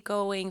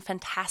 easygoing,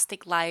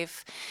 fantastic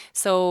life.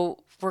 So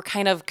we're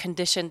kind of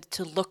conditioned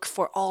to look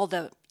for all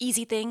the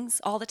easy things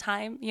all the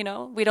time, you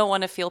know? We don't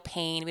want to feel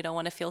pain. We don't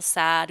want to feel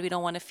sad. We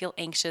don't want to feel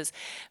anxious.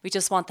 We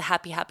just want the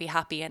happy, happy,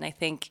 happy. And I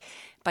think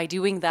by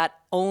doing that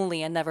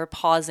only and never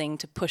pausing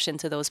to push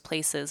into those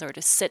places or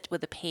to sit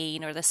with the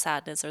pain or the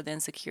sadness or the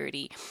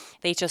insecurity,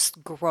 they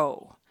just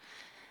grow.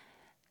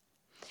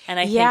 And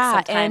I think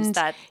sometimes and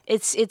that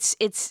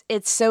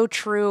it's so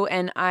true.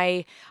 And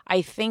I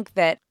think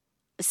that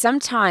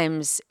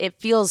sometimes it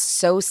feels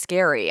so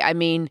scary. I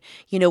mean,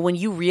 you know, when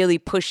you really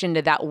push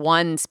into that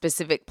one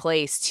specific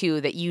place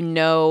too, that you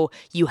know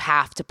you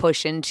have to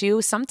push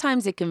into,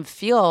 sometimes it can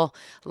feel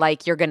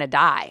like you're going to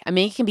die. I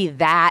mean, it can be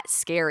that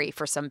scary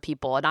for some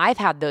people. And I've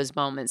had those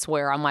moments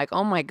where I'm like,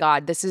 oh my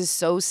God, this is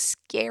so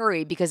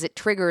scary because it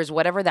triggers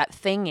whatever that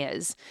thing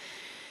is.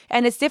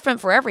 And it's different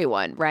for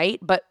everyone, right?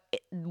 But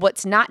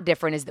what's not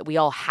different is that we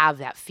all have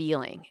that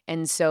feeling.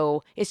 And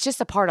so it's just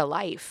a part of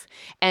life.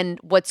 And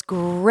what's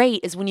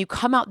great is when you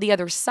come out the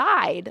other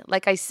side,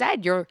 like I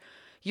said, you're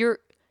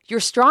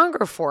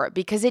stronger for it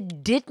because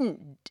it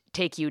didn't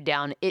take you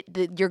down.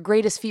 Your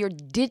greatest fear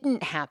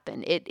didn't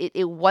happen.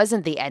 It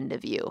wasn't the end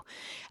of you.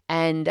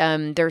 And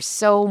there's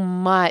so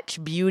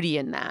much beauty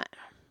in that.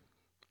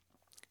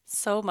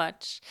 So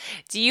much.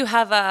 Do you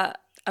have a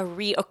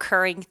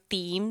reoccurring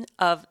theme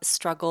of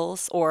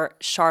struggles or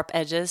sharp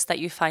edges that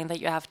you find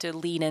that you have to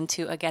lean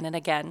into again and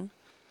again?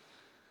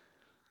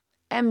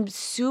 I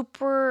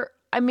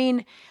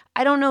mean,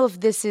 I don't know if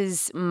this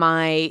is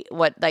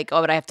what I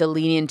have to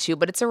lean into,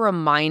 but it's a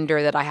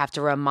reminder that I have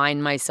to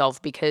remind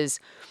myself because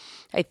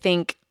I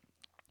think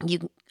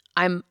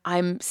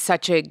I'm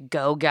such a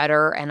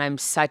go-getter and I'm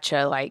such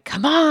a like,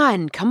 come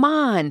on,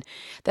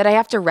 that I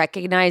have to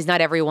recognize not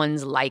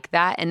everyone's like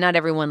that and not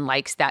everyone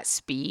likes that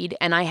speed.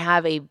 And I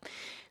have a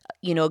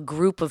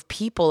group of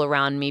people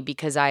around me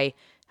because I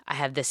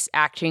have this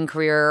acting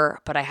career,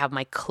 but I have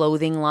my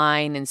clothing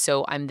line. And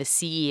so I'm the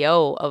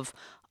CEO of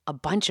a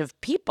bunch of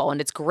people,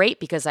 and it's great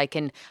because I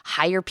can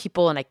hire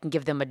people and I can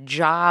give them a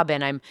job,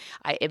 and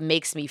it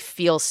makes me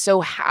feel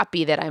so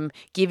happy that I'm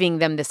giving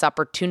them this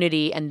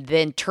opportunity, and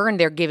then in turn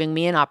they're giving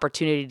me an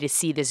opportunity to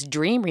see this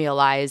dream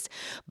realized.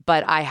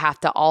 But I have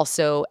to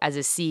also, as a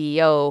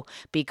CEO,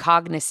 be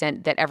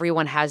cognizant that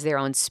everyone has their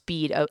own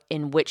speed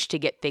in which to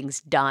get things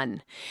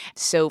done.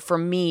 So for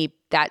me,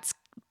 that's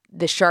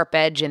the sharp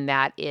edge in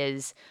that,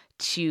 is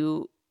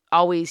to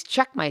always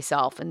check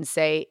myself and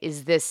say,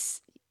 is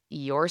this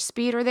your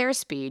speed or their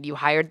speed? You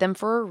hired them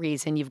for a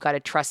reason. You've got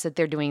to trust that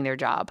they're doing their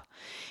job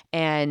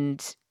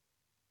and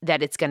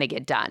that it's going to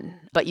get done.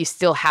 But you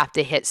still have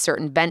to hit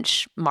certain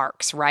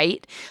benchmarks,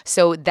 right?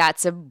 So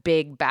that's a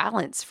big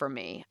balance for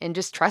me, and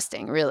just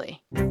trusting,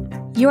 really.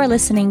 You are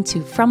listening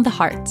to From the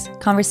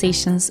Heart,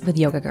 Conversations with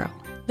Yoga Girl.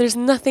 There's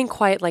nothing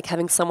quite like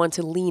having someone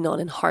to lean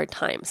on in hard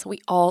times. We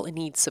all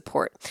need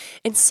support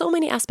in so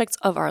many aspects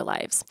of our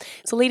lives.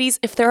 So ladies,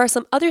 if there are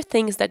some other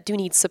things that do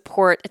need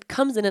support, it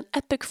comes in an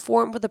epic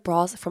form with the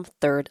bras from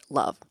Third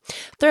Love.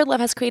 Third Love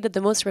has created the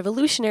most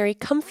revolutionary,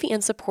 comfy,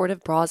 and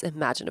supportive bras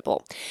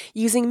imaginable.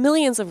 Using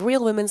millions of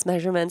real women's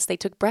measurements, they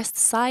took breast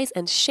size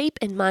and shape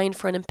in mind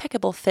for an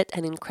impeccable fit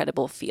and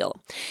incredible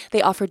feel.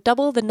 They offer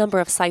double the number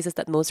of sizes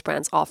that most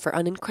brands offer,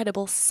 an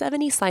incredible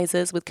 70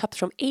 sizes with cups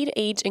from A to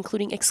H,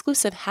 including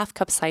exclusive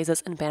half-cup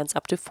sizes and bands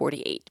up to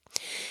 48.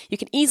 You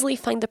can easily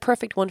find the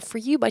perfect one for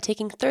you by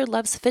taking Third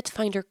Love's Fit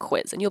Finder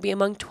quiz, and you'll be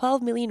among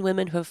 12 million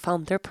women who have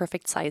found their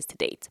perfect size to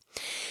date.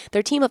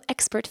 Their team of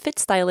expert fit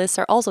stylists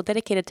are also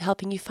dedicated to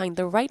helping you find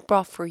the right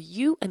bra for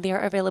you, and they are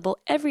available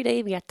every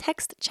day via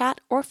text,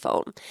 chat, or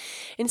phone.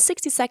 In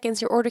 60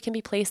 seconds, your order can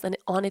be placed and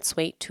on its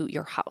way to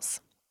your house.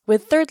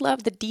 With Third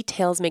Love, the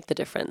details make the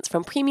difference.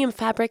 From premium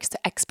fabrics to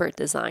expert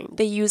design,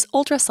 they use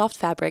ultra-soft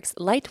fabrics,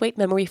 lightweight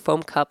memory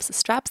foam cups,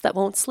 straps that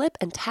won't slip,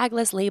 and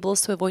tagless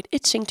labels to avoid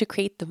itching to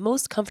create the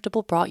most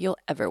comfortable bra you'll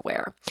ever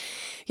wear.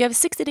 You have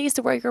 60 days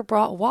to wear your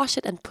bra, wash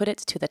it, and put it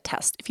to the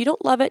test. If you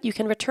don't love it, you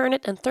can return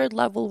it, and Third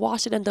Love will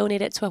wash it and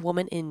donate it to a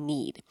woman in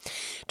need.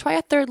 Try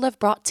a Third Love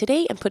bra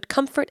today and put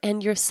comfort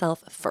and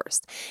yourself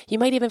first. You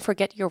might even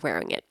forget you're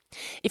wearing it.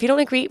 If you don't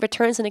agree,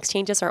 returns and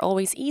exchanges are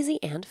always easy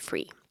and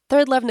free.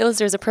 Third Love knows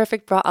there's a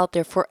perfect bra out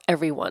there for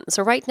everyone.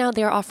 So right now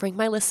they are offering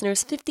my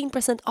listeners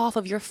 15% off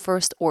of your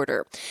first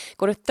order.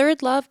 Go to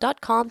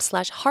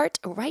thirdlove.com/heart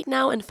right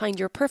now and find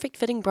your perfect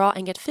fitting bra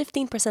and get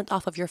 15%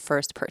 off of your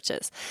first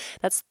purchase.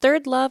 That's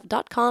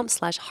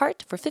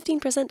thirdlove.com/heart for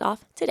 15%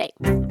 off today.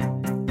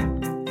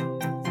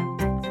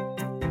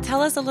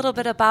 Tell us a little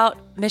bit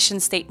about mission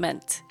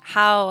statement.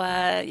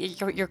 How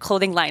your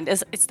clothing line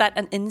is that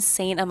an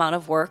insane amount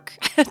of work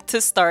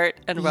to start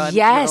and run?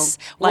 Yes,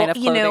 line of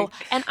clothing?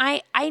 And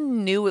I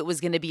knew it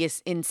was going to be an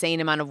insane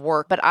amount of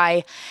work, but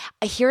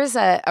here's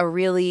a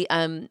really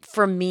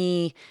for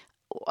me,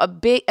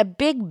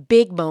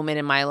 big moment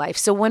in my life.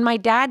 So when my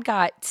dad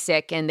got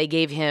sick and they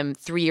gave him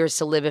 3 years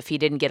to live if he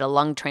didn't get a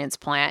lung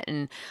transplant,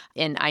 and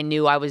I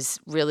knew I was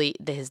really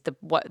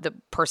the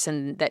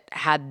person that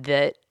had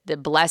the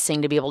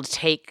blessing to be able to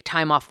take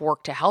time off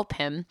work to help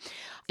him.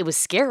 It was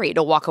scary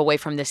to walk away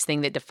from this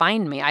thing that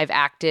defined me. I've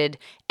acted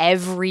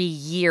every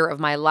year of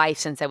my life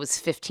since I was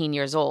 15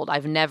 years old.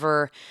 I've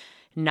never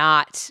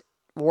not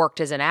worked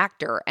as an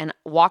actor, and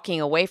walking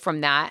away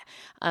from that,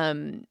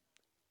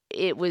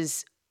 it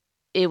was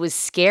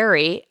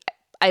scary.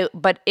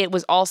 But it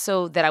was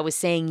also that I was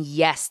saying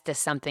yes to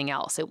something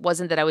else. It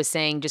wasn't that I was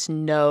saying just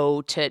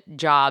no to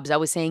jobs. I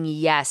was saying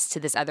yes to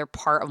this other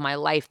part of my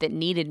life that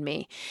needed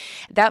me.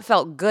 That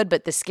felt good,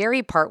 but the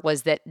scary part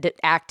was that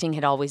acting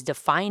had always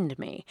defined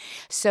me.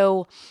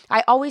 So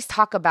I always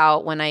talk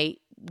about when I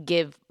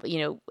give,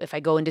 if I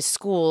go into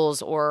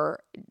schools, or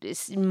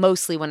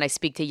mostly when I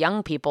speak to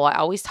young people, I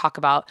always talk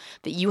about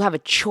that you have a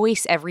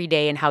choice every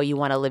day in how you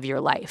want to live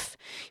your life.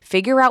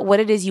 Figure out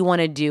what it is you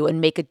want to do and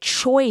make a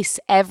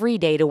choice every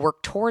day to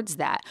work towards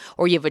that.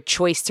 Or you have a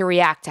choice to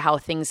react to how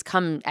things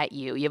come at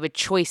you. You have a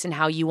choice in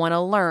how you want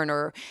to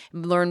learn,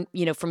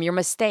 from your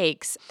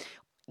mistakes.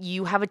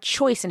 You have a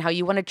choice in how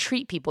you want to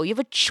treat people. You have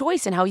a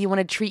choice in how you want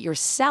to treat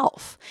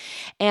yourself.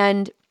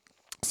 And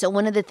so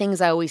one of the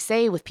things I always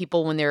say with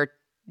people when they're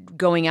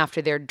going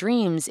after their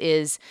dreams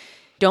is,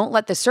 don't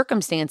let the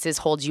circumstances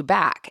hold you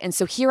back. And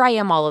so here I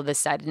am all of a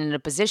sudden in a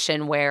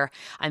position where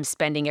I'm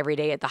spending every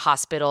day at the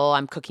hospital.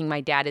 I'm cooking my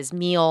dad his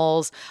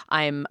meals.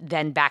 I'm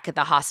then back at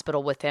the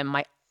hospital with him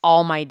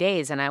all my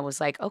days. And I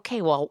was like,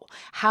 okay, well,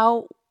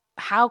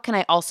 how can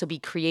I also be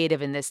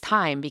creative in this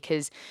time?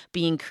 Because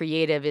being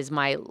creative is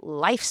my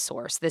life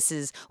source. This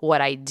is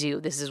what I do.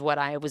 This is what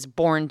I was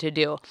born to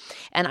do.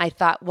 And I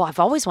thought, well, I've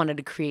always wanted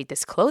to create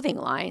this clothing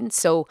line,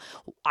 so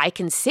I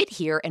can sit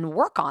here and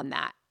work on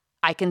that.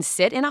 I can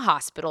sit in a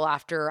hospital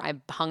after I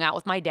hung out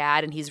with my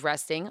dad and he's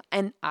resting,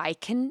 and I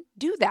can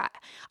do that.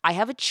 I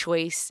have a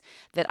choice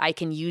that I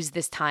can use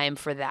this time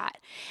for that.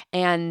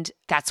 And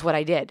that's what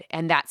I did.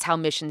 And that's how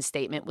Mission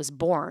Statement was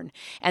born.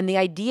 And the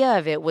idea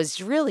of it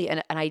was really,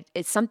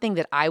 it's something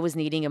that I was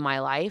needing in my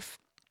life.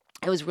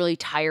 I was really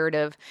tired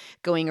of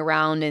going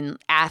around in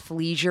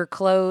athleisure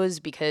clothes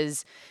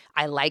because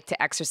I like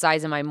to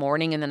exercise in my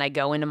morning and then I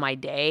go into my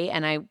day.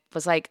 And I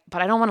was like,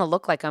 but I don't want to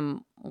look like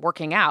I'm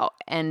working out.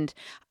 And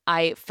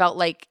I felt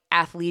like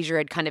athleisure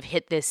had kind of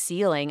hit this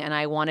ceiling, and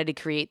I wanted to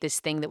create this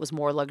thing that was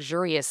more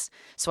luxurious.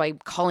 So I'm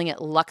calling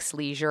it Luxe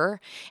Leisure.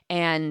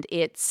 And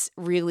it's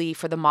really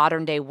for the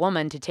modern day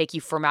woman to take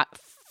you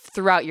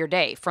throughout your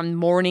day, from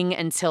morning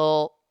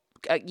until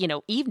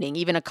evening,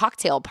 even a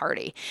cocktail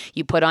party.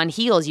 You put on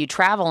heels, you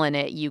travel in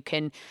it, you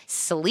can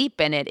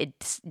sleep in it.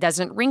 It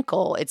doesn't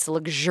wrinkle. It's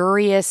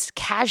luxurious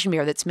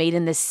cashmere that's made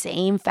in the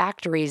same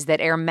factories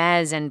that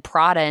Hermes and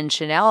Prada and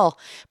Chanel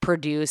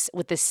produce,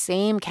 with the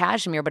same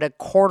cashmere, but a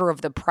quarter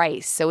of the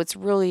price. So it's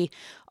really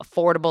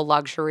affordable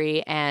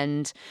luxury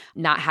and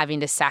not having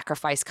to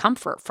sacrifice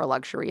comfort for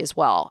luxury as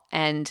well.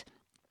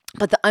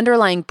 But the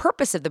underlying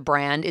purpose of the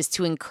brand is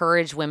to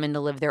encourage women to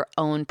live their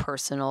own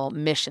personal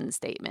mission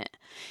statement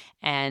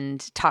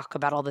and talk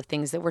about all the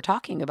things that we're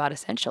talking about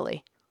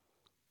essentially.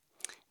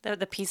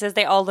 The pieces,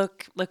 they all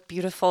look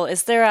beautiful.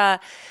 Was there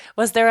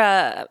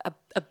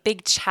a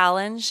big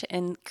challenge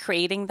in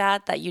creating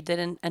that you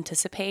didn't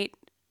anticipate?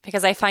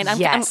 Because I find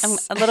I'm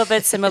a little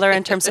bit similar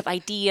in terms of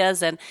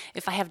ideas, and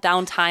if I have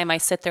downtime, I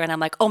sit there and I'm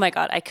like, oh my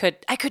God, I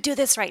could do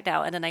this right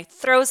now, and then I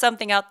throw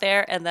something out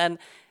there, and then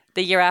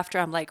the year after,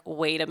 I'm like,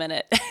 wait a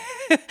minute.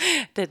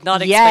 Did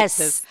not expect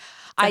this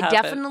to happen.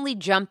 Definitely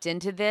jumped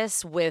into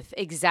this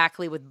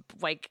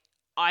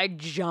I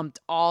jumped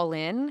all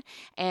in.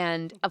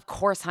 And of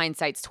course,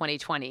 hindsight's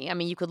 2020. I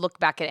mean, you could look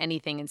back at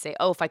anything and say,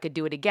 oh, if I could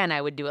do it again,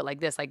 I would do it like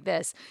this, like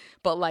this.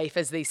 But life,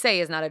 as they say,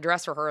 is not a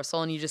dress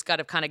rehearsal, and you just got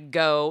to kind of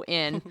go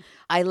in.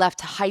 I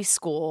left high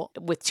school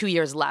with 2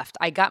 years left.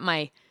 I got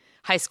my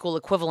high school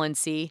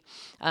equivalency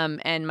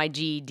and my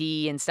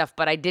GED and stuff,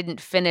 but I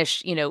didn't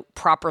finish,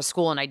 proper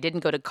school, and I didn't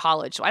go to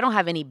college. So I don't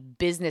have any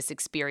business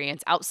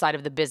experience outside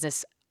of the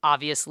business,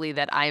 obviously,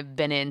 that I've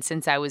been in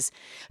since I was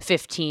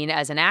 15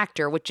 as an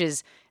actor, which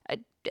is a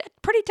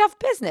pretty tough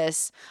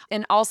business.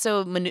 And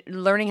also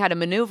learning how to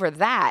maneuver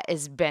that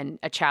has been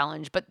a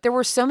challenge. But there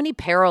were so many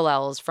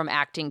parallels from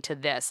acting to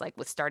this, like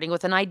with starting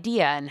with an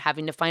idea and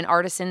having to find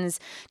artisans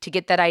to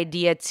get that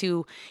idea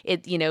to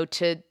it,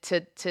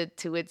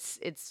 to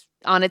its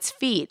on its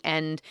feet,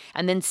 and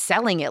then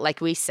selling it like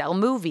we sell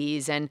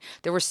movies. And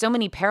there were so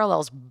many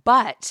parallels,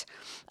 but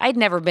I'd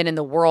never been in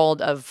the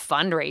world of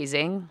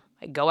fundraising.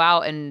 I go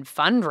out and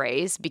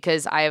fundraise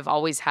because I've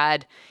always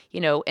had,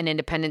 an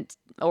independent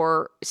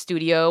or a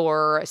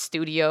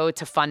studio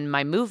to fund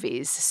my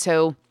movies.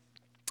 So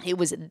it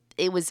was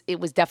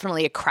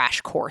definitely a crash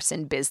course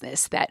in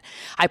business that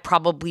I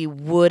probably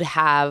would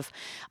have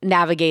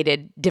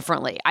navigated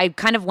differently. I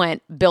kind of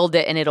went, build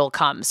it and it'll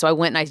come. So I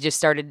went and I just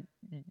started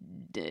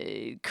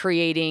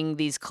creating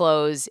these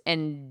clothes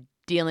and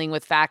dealing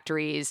with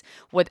factories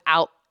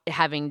without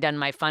having done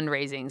my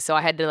fundraising. So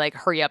I had to like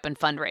hurry up and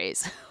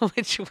fundraise,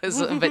 which was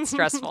a bit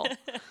stressful.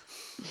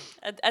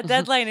 A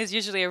deadline is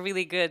usually a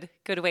really good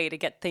way to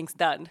get things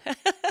done.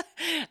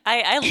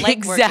 I like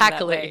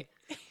exactly. working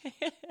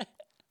that way.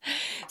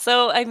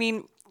 So, I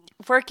mean,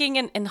 working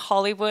in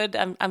Hollywood,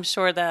 I'm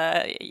sure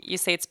that you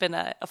say it's been,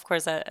 of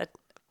course, a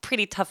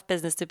pretty tough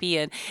business to be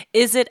in.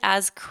 Is it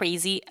as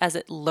crazy as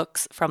it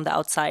looks from the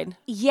outside?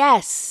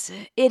 Yes,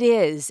 it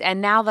is.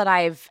 And now that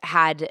I've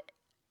had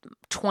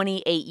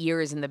 28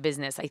 years in the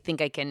business, I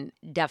think I can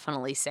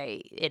definitely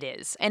say it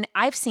is. And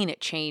I've seen it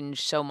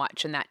change so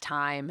much in that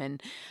time.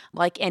 And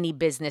like any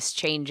business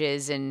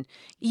changes, and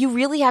you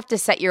really have to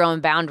set your own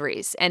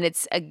boundaries. And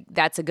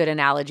that's a good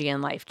analogy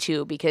in life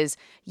too, because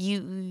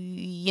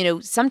you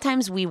know,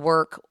 sometimes we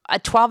work a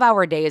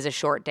 12-hour day is a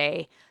short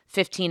day.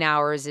 15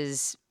 hours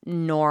is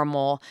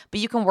normal, but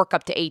you can work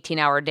up to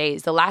 18-hour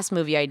days. The last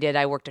movie I did,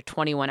 I worked a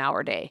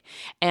 21-hour day.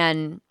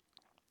 And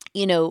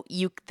you know,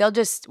 they'll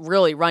just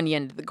really run you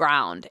into the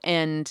ground.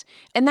 And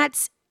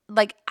that's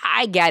like,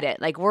 I get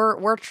it. Like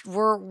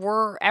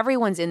we're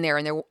everyone's in there,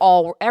 and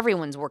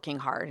everyone's working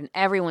hard, and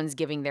everyone's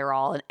giving their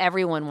all, and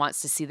everyone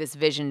wants to see this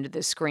vision to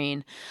the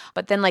screen.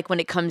 But then like when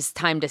it comes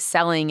time to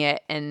selling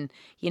it, and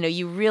you know,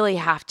 you really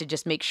have to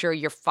just make sure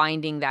you're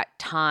finding that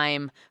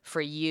time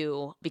for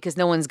you, because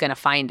no one's going to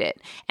find it.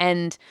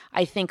 And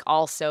I think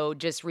also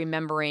just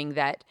remembering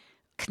that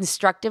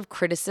constructive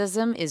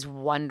criticism is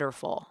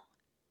wonderful.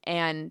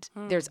 And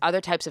there's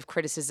other types of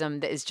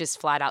criticism that is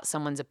just flat out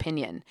someone's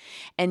opinion.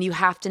 And you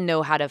have to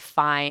know how to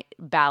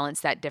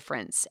balance that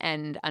difference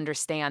and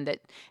understand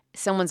that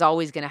someone's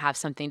always going to have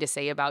something to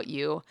say about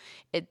you.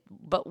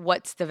 But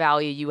what's the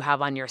value you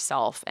have on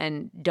yourself?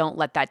 And don't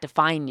let that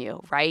define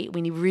you, right?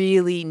 We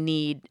really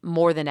need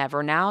more than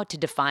ever now to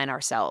define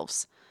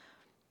ourselves.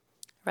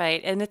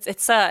 Right. And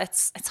it's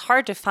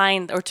hard to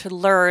find or to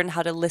learn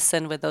how to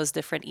listen with those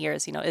different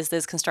ears. You know, is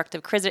this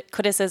constructive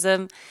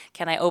criticism?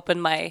 Can I open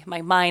my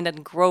mind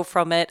and grow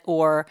from it?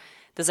 Or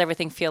does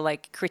everything feel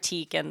like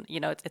critique? And,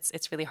 you know,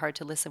 it's really hard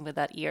to listen with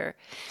that ear.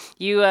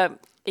 You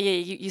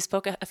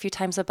spoke a few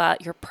times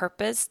about your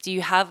purpose. Do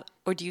you have,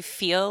 or do you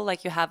feel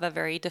like you have a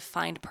very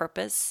defined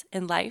purpose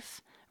in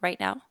life right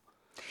now?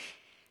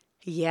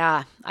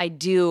 Yeah, I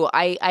do.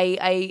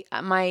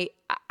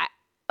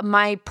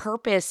 My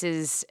purpose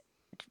is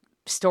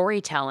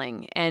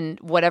storytelling, and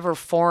whatever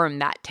form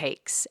that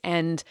takes.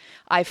 And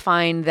I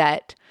find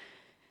that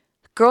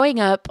growing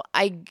up,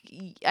 I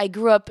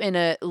grew up in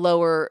a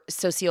lower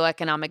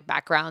socioeconomic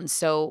background,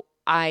 so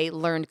I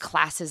learned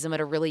classism at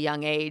a really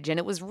young age, and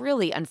it was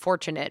really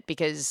unfortunate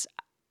because,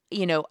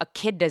 you know, a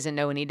kid doesn't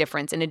know any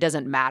difference, and it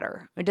doesn't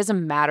matter. It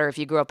doesn't matter if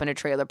you grew up in a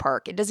trailer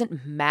park. It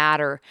doesn't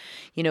matter,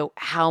 you know,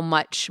 how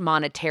much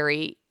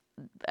monetary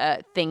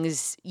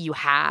things you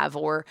have,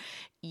 or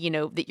you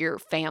know, that your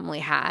family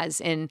has.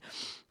 And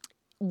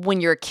when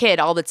you're a kid,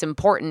 all that's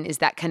important is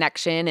that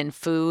connection and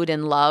food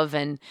and love.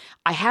 And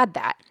I had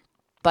that,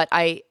 but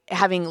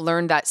having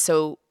learned that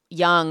so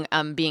young,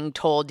 being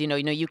told, you know,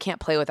 you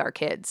can't play with our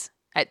kids.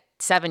 At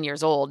 7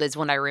 years old is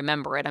when I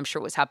remember it. I'm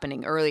sure it was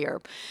happening earlier,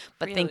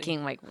 but really?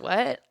 Thinking like,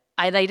 what?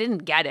 I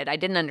didn't get it. I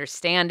didn't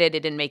understand it. It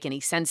didn't make any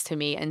sense to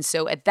me. And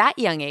so at that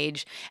young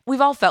age,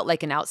 we've all felt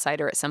like an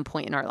outsider at some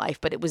point in our life,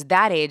 but it was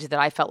that age that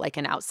I felt like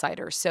an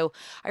outsider. So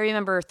I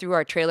remember through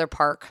our trailer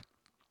park,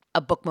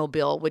 a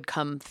bookmobile would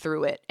come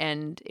through it,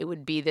 and it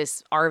would be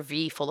this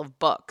RV full of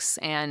books,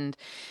 and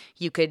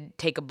you could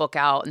take a book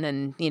out, and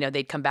then, you know,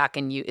 they'd come back,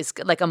 and it's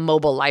like a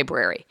mobile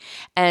library.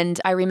 And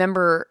I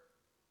remember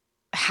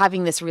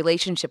having this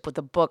relationship with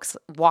the books,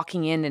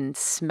 walking in and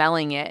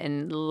smelling it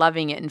and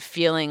loving it and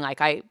feeling like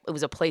it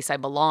was a place I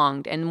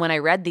belonged. And when I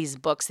read these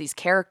books, these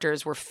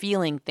characters were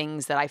feeling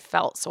things that I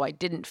felt, so I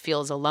didn't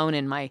feel as alone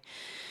in my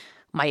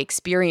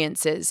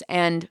experiences.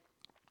 And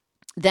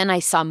then I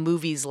saw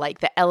movies like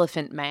The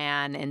Elephant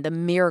Man and The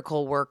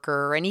Miracle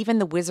Worker and even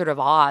The Wizard of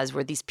Oz,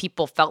 where these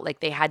people felt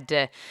like they had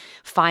to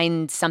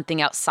find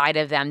something outside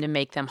of them to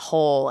make them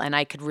whole, and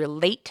I could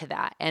relate to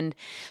that. And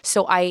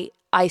so I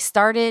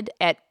started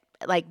at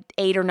like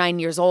 8 or 9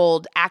 years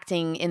old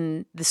acting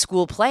in the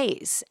school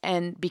plays,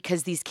 and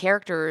because these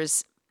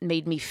characters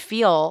made me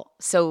feel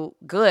so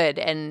good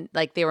and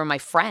like they were my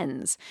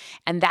friends,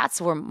 and that's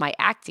where my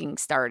acting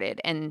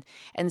started. And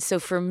so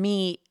for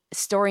me,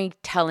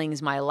 storytelling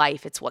is my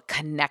life. It's what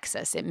connects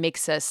us. It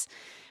makes us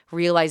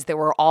realize that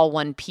we're all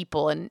one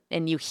people,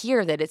 and you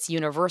hear that it's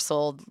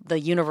universal, the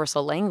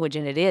universal language,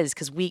 and it is,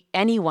 because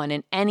anyone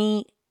in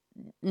any,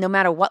 no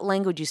matter what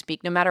language you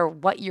speak, no matter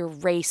what your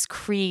race,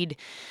 creed,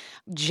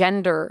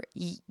 gender,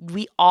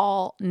 we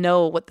all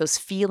know what those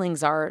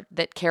feelings are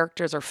that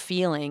characters are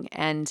feeling.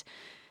 And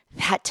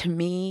that to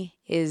me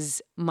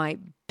is my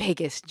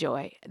biggest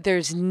joy.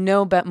 There's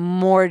no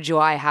more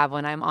joy I have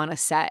when I'm on a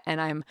set and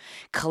I'm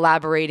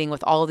collaborating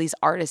with all these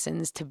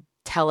artisans to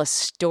tell a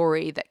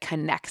story that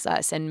connects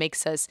us and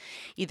makes us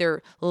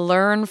either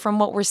learn from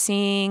what we're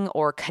seeing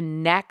or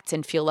connect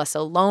and feel less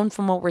alone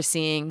from what we're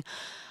seeing,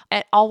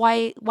 all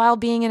while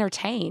being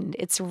entertained.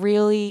 It's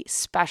really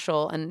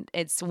special, and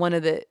it's one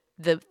of the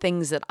the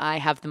things that I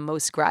have the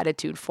most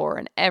gratitude for.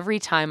 And every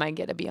time I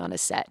get to be on a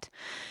set,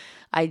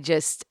 I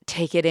just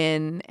take it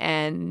in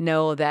and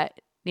know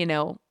that,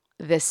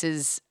 this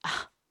is,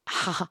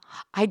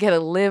 I get to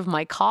live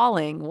my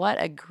calling.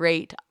 What a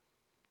great,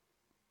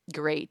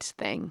 great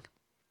thing.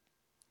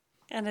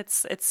 And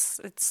it's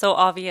so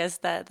obvious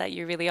that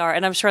you really are.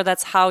 And I'm sure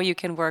that's how you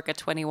can work a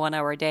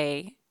 21-hour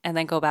day and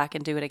then go back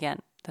and do it again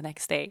the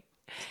next day.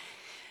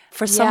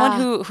 For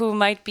someone who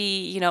might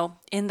be,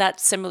 in that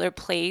similar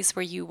place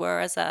where you were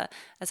as a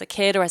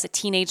kid or as a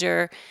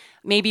teenager,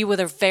 maybe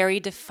with a very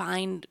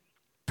defined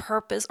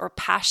purpose or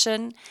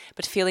passion,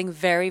 but feeling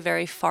very,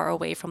 very far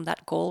away from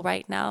that goal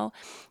right now,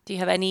 do you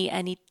have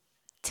any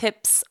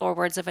tips or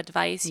words of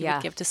advice you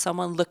would give to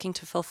someone looking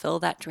to fulfill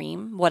that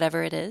dream,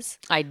 whatever it is?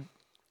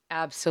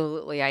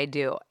 Absolutely, I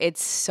do.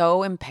 It's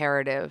so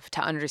imperative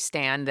to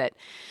understand that,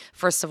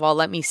 first of all,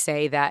 let me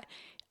say that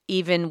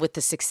even with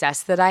the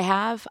success that I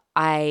have,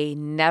 I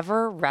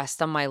never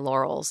rest on my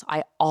laurels.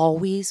 I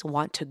always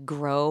want to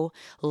grow,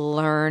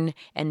 learn,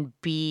 and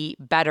be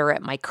better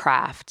at my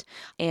craft.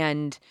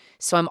 And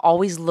so I'm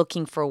always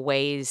looking for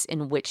ways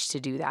in which to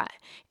do that.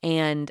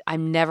 And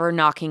I'm never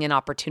knocking an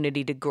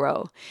opportunity to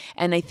grow.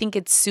 And I think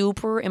it's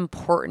super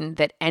important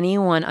that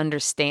anyone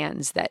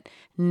understands that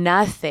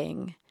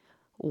nothing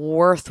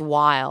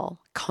worthwhile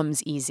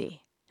comes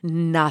easy.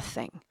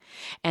 Nothing.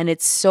 And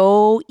it's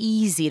so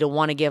easy to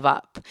want to give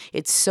up.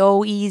 It's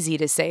so easy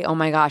to say, oh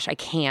my gosh, I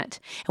can't.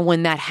 And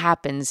when that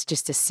happens,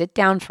 just to sit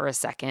down for a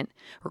second,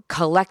 or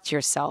collect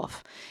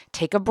yourself,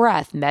 take a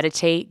breath,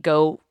 meditate,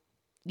 go,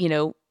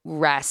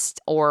 rest,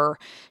 or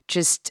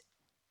just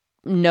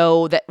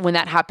know that when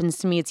that happens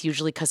to me, it's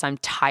usually because I'm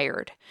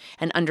tired.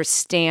 And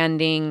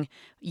understanding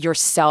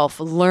yourself,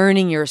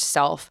 learning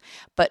yourself,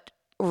 but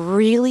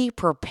really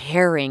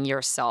preparing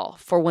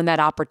yourself for when that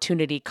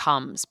opportunity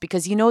comes.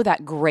 Because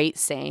that great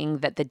saying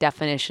that the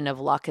definition of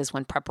luck is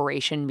when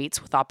preparation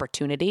meets with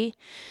opportunity.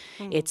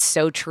 Mm-hmm. It's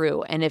so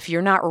true. And if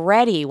you're not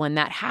ready when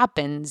that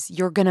happens,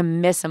 you're going to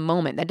miss a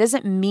moment. That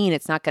doesn't mean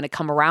it's not going to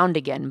come around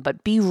again,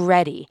 but be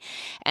ready.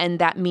 And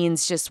that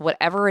means just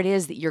whatever it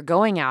is that you're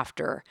going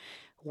after,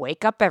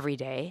 wake up every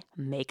day,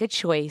 make a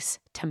choice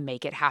to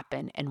make it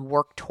happen and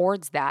work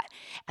towards that.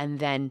 And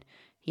then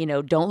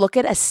don't look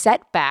at a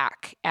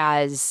setback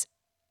as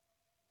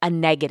a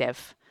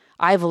negative.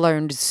 I've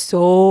learned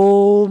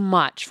so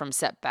much from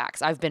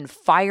setbacks. I've been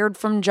fired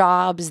from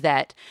jobs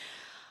that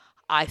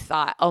I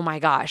thought, oh my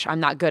gosh,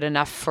 I'm not good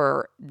enough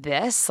for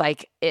this.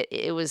 Like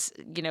it was,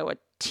 a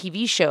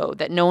TV show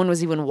that no one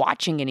was even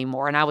watching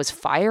anymore. And I was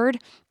fired.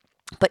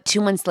 But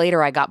 2 months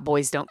later, I got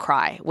Boys Don't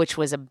Cry, which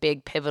was a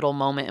big pivotal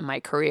moment in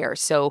my career.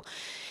 So,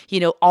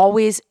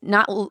 always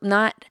not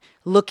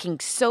looking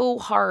so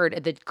hard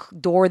at the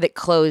door that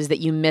closed that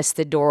you miss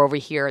the door over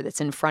here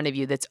that's in front of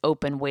you, that's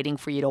open, waiting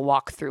for you to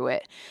walk through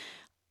it.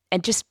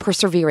 And just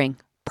persevering.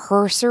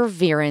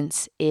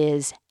 Perseverance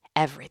is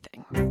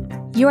everything.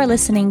 You are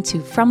listening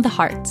to From the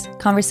Heart,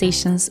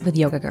 Conversations with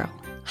Yoga Girl.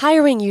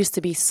 Hiring used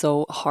to be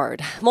so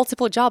hard.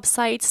 Multiple job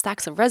sites,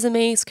 stacks of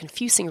resumes,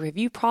 confusing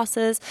review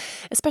process,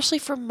 especially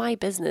for my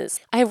business.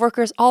 I have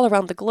workers all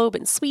around the globe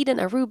in Sweden,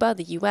 Aruba,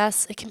 the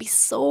US. It can be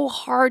so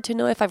hard to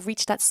know if I've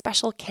reached that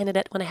special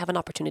candidate when I have an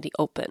opportunity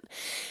open.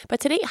 But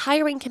today,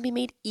 hiring can be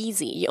made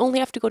easy. You only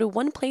have to go to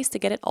one place to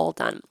get it all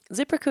done.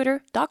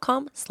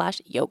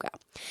 ZipRecruiter.com/yoga.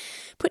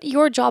 Put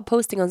your job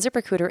posting on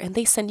ZipRecruiter and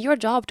they send your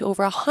job to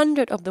over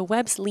 100 of the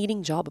web's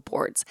leading job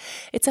boards.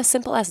 It's as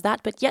simple as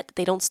that, but yet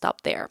they don't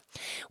stop there.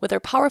 With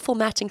their powerful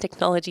matching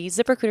technology,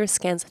 ZipRecruiter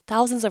scans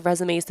thousands of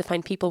resumes to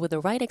find people with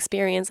the right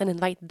experience and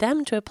invite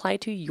them to apply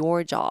to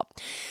your job.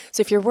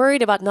 So if you're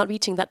worried about not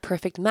reaching that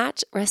perfect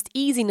match, rest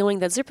easy knowing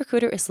that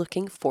ZipRecruiter is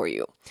looking for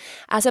you.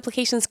 As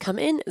applications come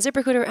in,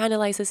 ZipRecruiter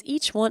analyzes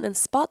each one and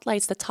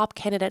spotlights the top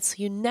candidates so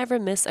you never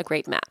miss a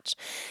great match.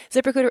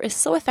 ZipRecruiter is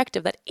so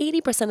effective that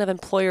 80% of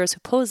employers who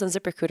post on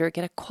ZipRecruiter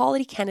get a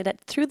quality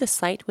candidate through the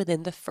site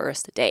within the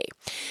first day.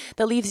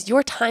 That leaves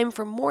your time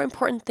for more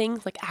important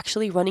things like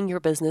actually running your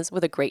business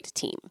with a great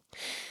team.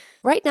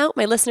 Right now,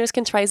 my listeners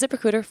can try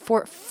ZipRecruiter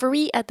for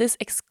free at this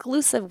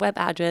exclusive web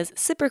address,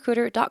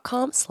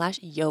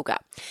 ZipRecruiter.com/yoga.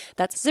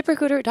 That's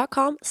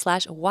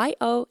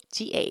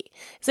ZipRecruiter.com/YOGA.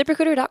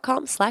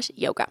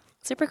 ZipRecruiter.com/yoga.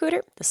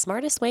 ZipRecruiter, the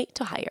smartest way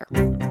to hire.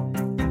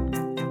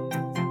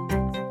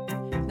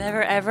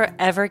 Never, ever,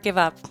 ever give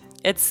up.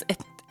 It's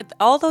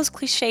all those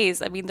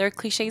cliches. I mean, they're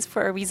cliches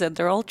for a reason.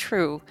 They're all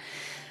true.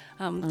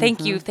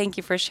 Thank you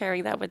for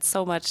sharing that with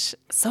so much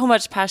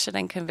passion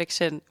and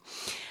conviction.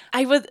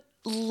 I would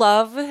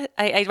love,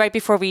 I right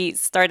before we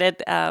started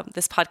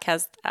this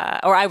podcast,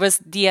 or I was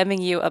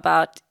DMing you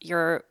about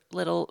your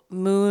little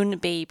moon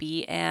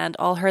baby and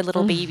all her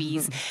little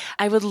babies.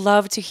 I would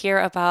love to hear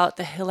about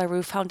the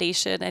Hilaroo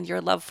Foundation and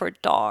your love for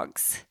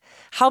dogs.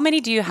 How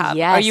many do you have?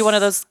 Yes. Are you one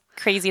of those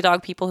crazy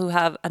dog people who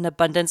have an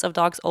abundance of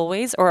dogs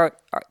always, or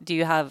do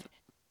you have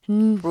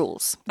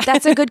rules?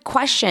 That's a good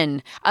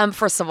question.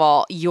 First of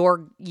all, your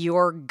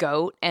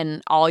goat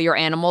and all your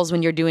animals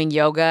when you're doing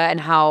yoga and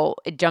how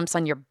it jumps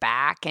on your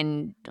back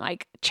and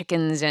like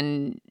chickens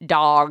and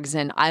dogs,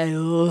 and I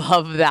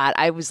love that.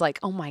 I was like,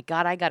 oh my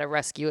God, I got to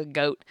rescue a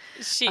goat.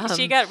 She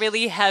got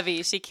really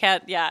heavy. She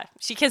can't. Yeah,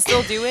 she can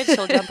still do it.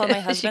 She'll jump on my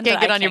husband. She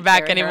can't get on your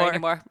back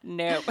anymore.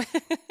 No.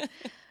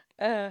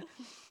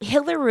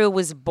 Hillaroo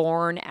was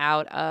born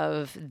out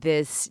of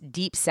this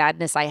deep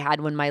sadness I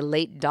had when my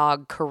late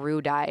dog,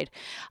 Carew, died.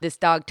 This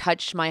dog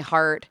touched my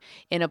heart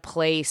in a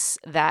place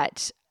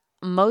that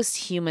most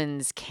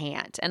humans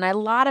can't. And a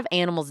lot of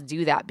animals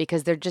do that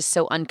because they're just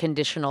so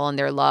unconditional in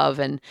their love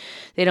and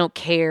they don't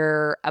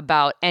care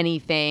about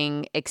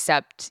anything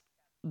except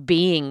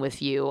being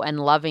with you and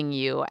loving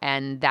you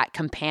and that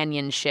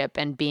companionship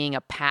and being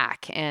a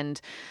pack. And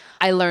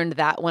I learned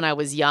that when I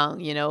was young,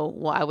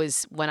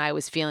 when I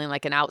was feeling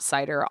like an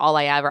outsider, all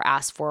I ever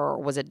asked for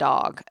was a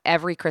dog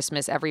every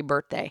Christmas, every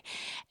birthday.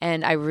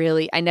 And I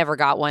never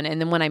got one. And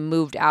then when I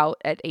moved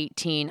out at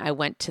 18, I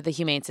went to the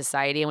Humane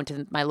Society. I went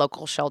to my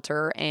local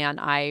shelter and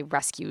I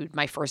rescued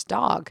my first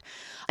dog.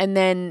 And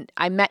then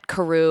I met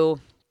Carew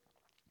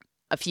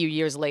a few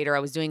years later. I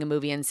was doing a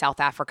movie in South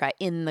Africa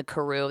in the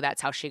Carew.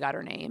 That's how she got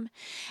her name.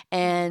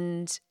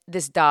 And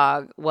this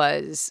dog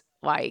was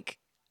like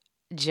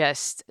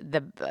just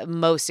the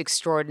most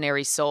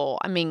extraordinary soul.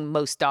 I mean,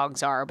 most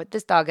dogs are, but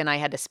this dog and I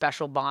had a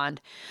special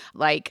bond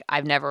like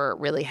I've never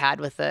really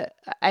had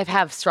I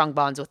have strong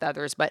bonds with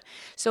others, but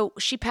so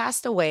she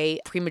passed away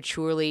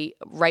prematurely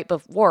right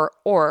before,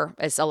 or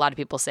as a lot of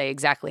people say,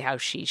 exactly how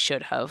she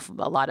should have.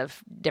 A lot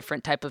of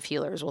different type of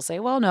healers will say,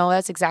 well, no,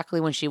 that's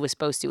exactly when she was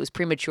supposed to. It was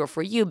premature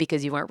for you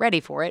because you weren't ready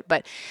for it,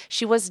 but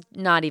she was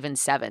not even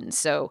 7.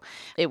 So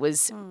it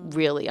was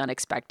really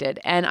unexpected.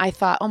 And I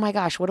thought, oh my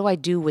gosh, what do I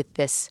do with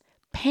this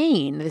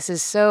pain? This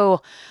is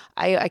so,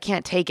 I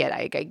can't take it.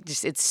 I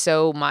just, it's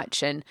so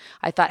much. And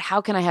I thought,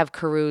 how can I have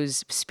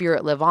Carew's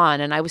spirit live on?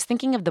 And I was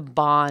thinking of the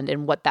bond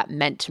and what that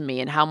meant to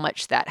me and how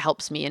much that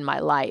helps me in my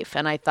life.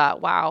 And I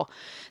thought, wow,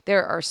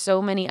 there are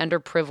so many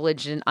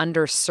underprivileged and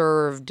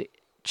underserved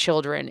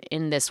children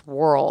in this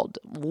world,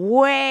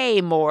 way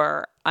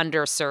more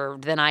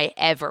underserved than I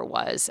ever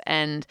was.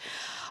 And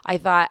I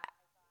thought,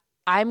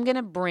 I'm going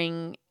to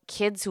bring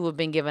kids who have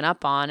been given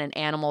up on and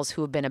animals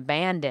who have been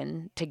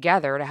abandoned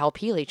together to help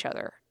heal each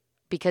other.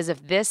 Because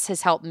if this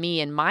has helped me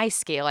in my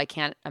scale, I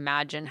can't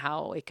imagine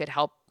how it could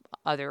help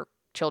other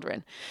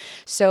children.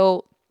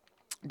 So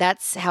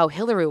that's how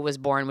Hillaroo was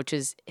born, which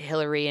is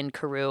Hillary and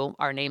Carew,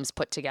 our names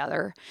put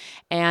together.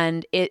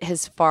 And it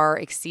has far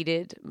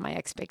exceeded my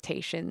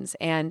expectations,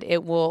 and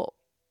it will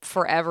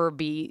forever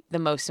be the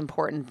most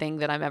important thing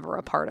that I'm ever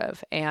a part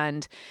of.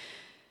 And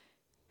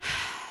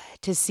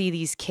to see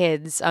these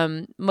kids,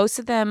 most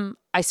of them,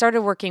 I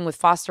started working with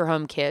foster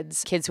home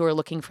kids who are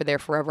looking for their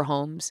forever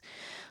homes.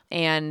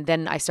 And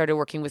then I started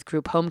working with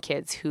group home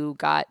kids who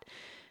got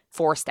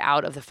forced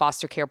out of the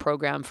foster care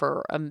program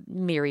for a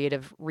myriad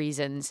of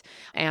reasons.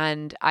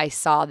 And I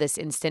saw this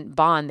instant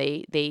bond.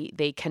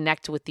 They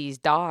connect with these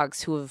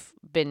dogs who have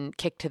been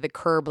kicked to the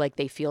curb like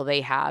they feel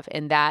they have.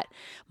 And that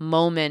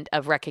moment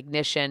of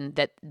recognition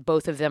that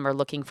both of them are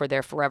looking for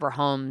their forever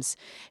homes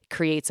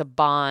creates a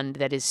bond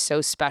that is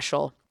so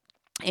special.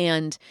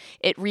 And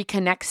it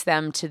reconnects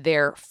them to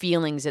their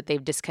feelings that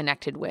they've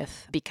disconnected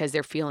with because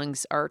their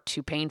feelings are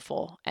too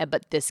painful.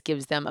 But this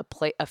gives them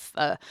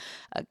a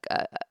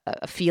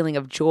feeling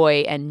of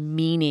joy and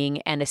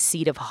meaning and a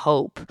seed of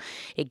hope.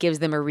 It gives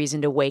them a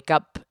reason to wake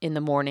up in the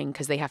morning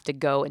because they have to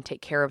go and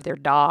take care of their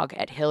dog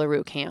at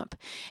Hillaroo camp.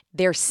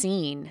 They're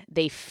seen.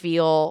 They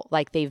feel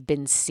like they've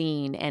been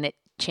seen, and it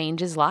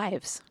changes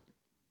lives.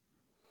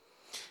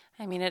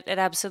 I mean, it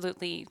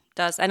absolutely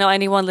does. I know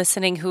anyone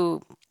listening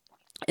who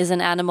is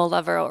an animal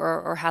lover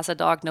or has a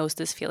dog knows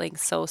this feeling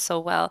so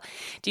well.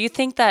 Do you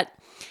think that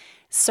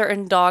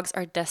certain dogs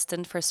are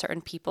destined for certain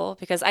people?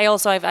 Because I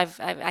also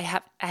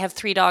I have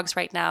 3 dogs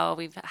right now.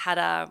 We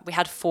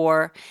had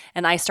 4,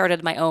 and I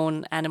started my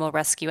own animal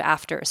rescue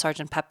after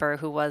Sergeant Pepper,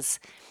 who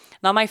was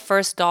not my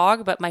first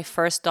dog, but my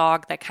first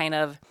dog that kind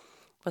of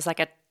was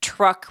like a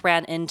truck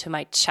ran into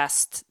my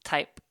chest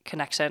type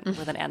connection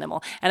with an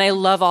animal. And I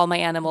love all my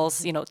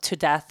animals, to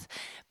death,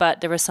 but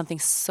there was something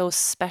so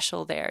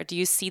special there. Do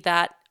you see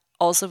that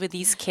also with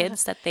these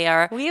kids, that they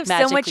are we have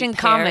so much in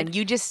common?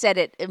 You just said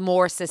it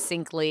more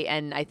succinctly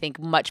and I think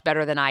much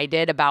better than I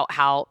did about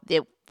how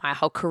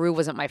Carew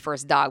wasn't my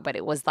first dog, but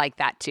it was like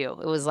that too.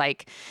 It was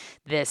like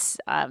this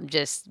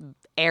just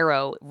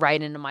arrow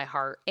right into my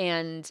heart.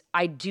 And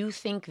I do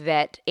think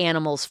that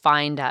animals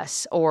find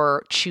us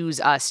or choose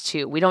us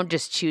too. We don't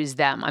just choose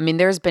them. I mean,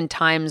 there's been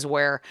times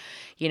where,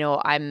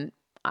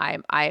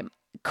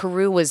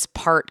 Carew was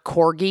part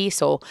corgi,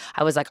 so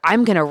I was like,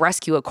 I'm going to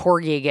rescue a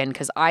corgi again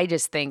because I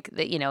just think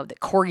that, that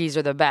corgis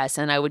are the best.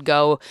 And I would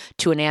go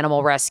to an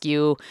animal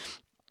rescue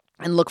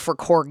and look for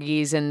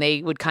corgis, and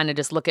they would kind of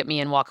just look at me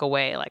and walk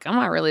away. Like, I'm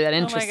not really that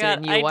interested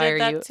in you. Why are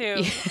you? I did that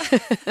too.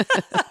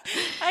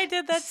 I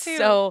did that too.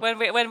 So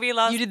when we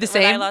lost, you did the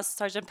when I same? lost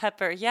Sergeant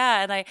Pepper.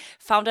 Yeah, and I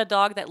found a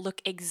dog that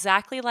looked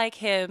exactly like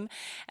him,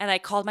 and I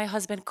called my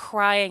husband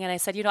crying, and I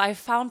said, I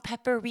found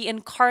Pepper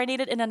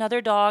reincarnated in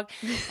another dog,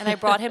 and I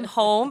brought him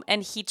home,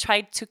 and he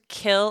tried to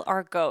kill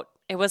our goat.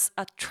 It was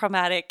a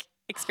traumatic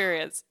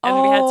experience,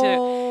 and we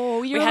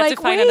had to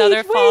find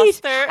another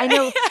foster. I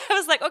know. I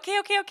was like, okay.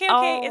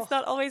 It's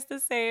not always the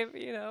same,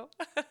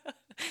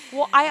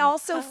 Well, I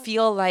also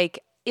feel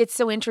like it's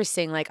so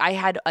interesting. Like, I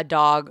had a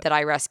dog that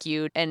I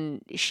rescued,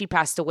 and she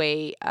passed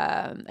away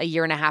a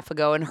year and a half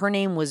ago, and her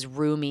name was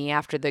Rumi,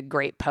 after the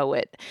great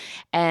poet.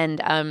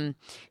 And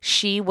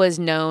she was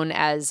known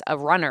as a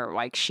runner.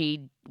 Like,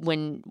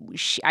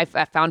 I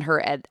found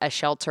her at a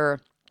shelter,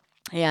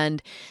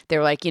 and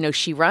they're like,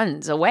 she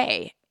runs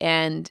away.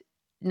 And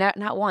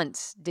not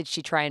once did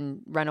she try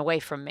and run away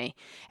from me.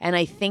 And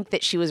I think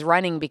that she was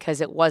running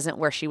because it wasn't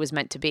where she was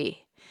meant to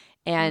be.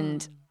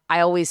 And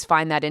I always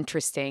find that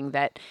interesting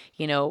that,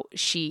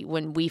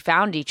 when we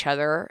found each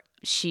other,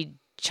 she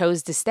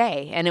chose to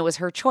stay, and it was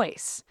her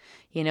choice.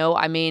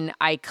 I mean,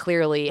 I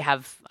clearly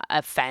have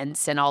a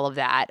fence and all of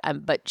that,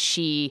 but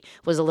she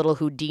was a little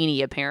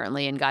Houdini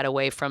apparently and got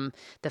away from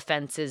the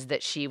fences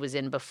that she was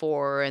in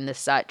before and the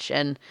such.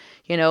 And,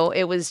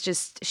 it was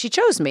just, she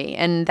chose me.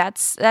 And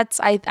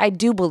I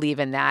do believe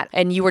in that.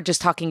 And you were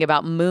just talking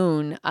about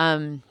Moon.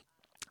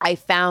 I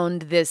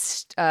found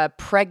this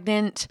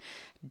pregnant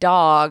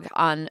dog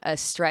on a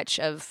stretch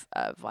of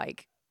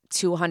like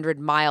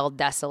 200-mile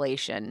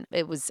desolation.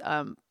 It was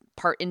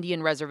part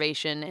Indian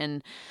reservation,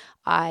 and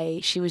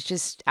she was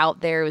just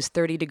out there. It was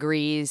 30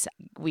 degrees.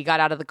 We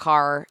got out of the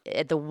car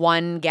at the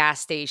one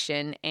gas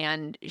station,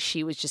 and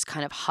she was just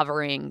kind of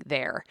hovering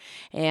there.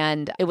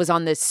 And it was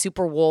on this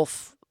super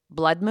wolf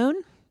blood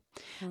moon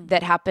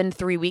that happened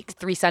 3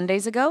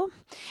 Sundays ago.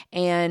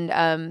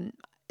 And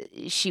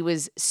she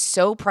was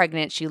so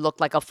pregnant, she looked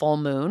like a full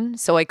moon.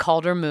 So I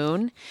called her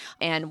Moon.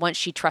 And once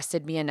she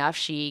trusted me enough,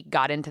 she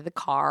got into the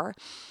car.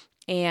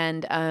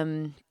 And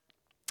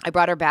I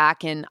brought her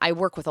back, and I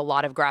work with a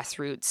lot of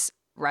grassroots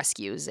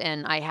rescues,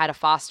 and I had a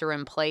foster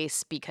in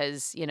place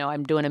because,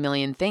 I'm doing a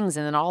million things.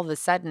 And then all of a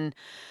sudden,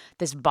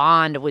 this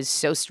bond was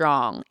so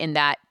strong in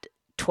that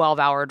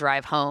 12-hour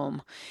drive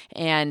home.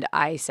 And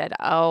I said,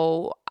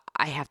 I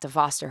have to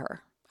foster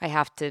her. I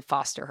have to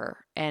foster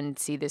her and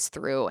see this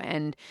through.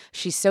 And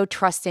she's so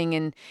trusting.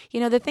 And,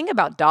 the thing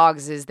about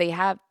dogs is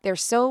they're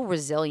so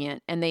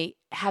resilient, and they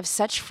have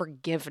such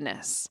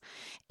forgiveness,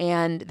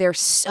 and they're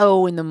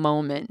so in the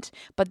moment,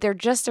 but they're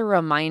just a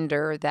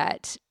reminder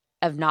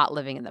of not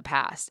living in the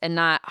past and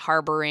not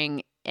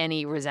harboring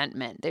any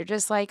resentment. They're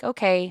just like,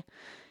 okay,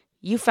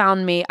 you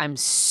found me. I'm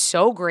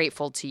so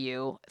grateful to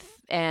you.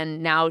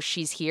 And now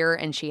she's here,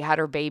 and she had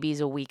her babies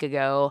a week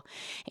ago,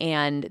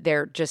 and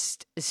they're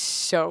just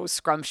so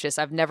scrumptious.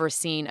 I've never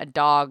seen a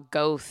dog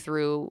go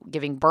through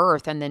giving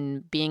birth and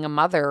then being a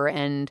mother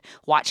and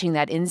watching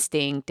that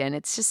instinct. And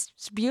it's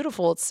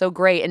beautiful. It's so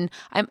great. And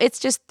it's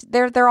just,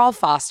 they're all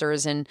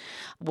fosters, and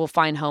we'll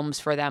find homes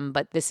for them.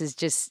 But this is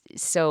just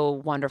so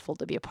wonderful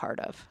to be a part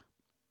of.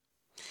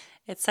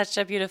 It's such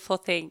a beautiful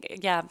thing.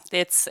 Yeah,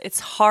 it's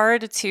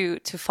hard to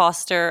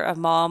foster a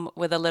mom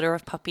with a litter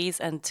of puppies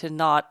and to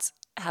not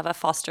have a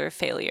foster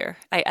failure.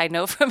 I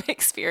know from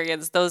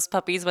experience, those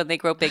puppies, when they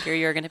grow bigger,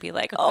 you're going to be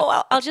like,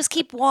 I'll just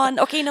keep one.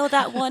 Okay, no,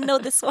 that one. No,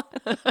 this one.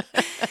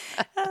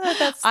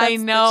 That's I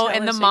know. the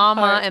and the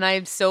mama part. And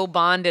I'm so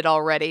bonded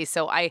already.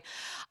 So I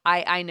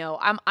know.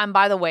 I'm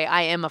by the way,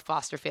 I am a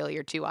foster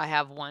failure too. I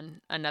have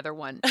another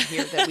one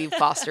here that we've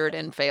fostered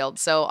and failed.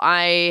 So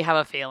I have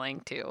a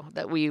feeling too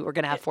that we were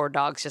going to have 4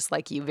 dogs just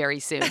like you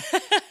very soon.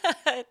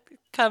 It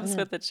comes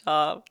with the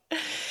job.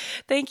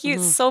 Thank you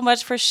so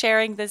much for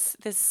sharing this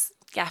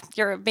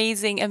your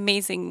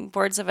amazing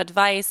words of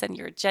advice and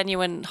your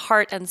genuine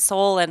heart and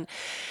soul. And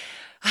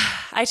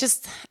I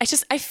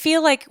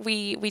feel like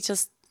we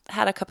just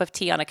had a cup of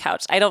tea on a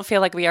couch. I don't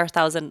feel like we are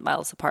 1,000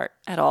 miles apart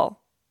at all.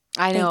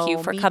 I know. Thank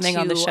you for coming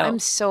on the show. I'm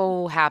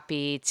so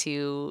happy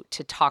to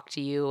talk to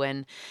you,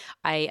 and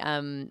I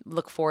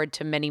look forward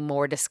to many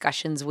more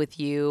discussions with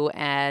you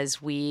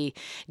as we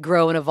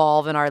grow and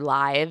evolve in our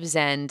lives.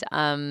 And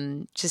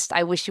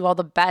I wish you all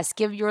the best.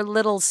 Give your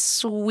little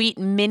sweet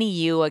mini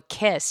you a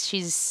kiss.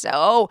 She's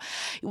so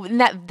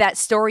that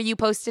story you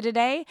posted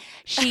today.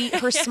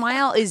 Her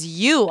smile is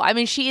you. I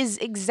mean, she is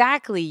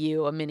exactly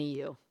you, a mini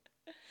you.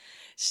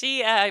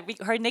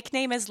 Her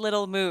nickname is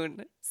Little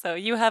Moon. So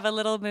you have a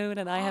little moon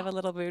and I have a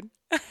little moon.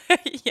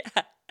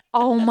 Yeah.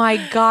 Oh my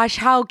gosh,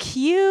 how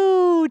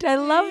cute. I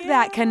love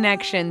that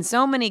connection.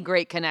 So many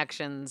great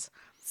connections.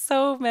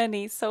 So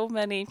many.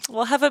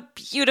 Well, have a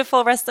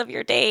beautiful rest of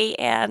your day,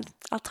 and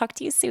I'll talk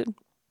to you soon.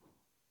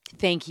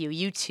 Thank you.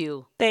 You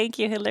too. Thank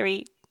you,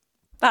 Hillary.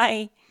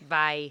 Bye.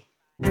 Bye.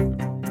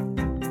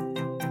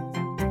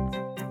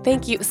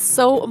 Thank you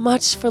so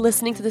much for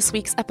listening to this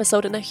week's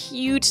episode, and a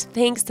huge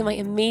thanks to my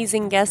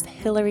amazing guest,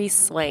 Hilary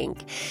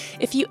Swank.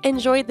 If you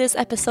enjoyed this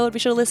episode, be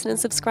sure to listen and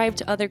subscribe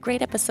to other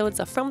great episodes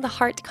of From the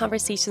Heart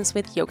Conversations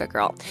with Yoga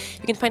Girl.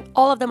 You can find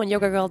all of them on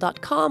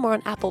yogagirl.com or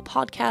on Apple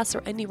Podcasts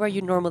or anywhere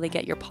you normally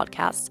get your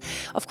podcasts.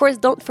 Of course,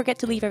 don't forget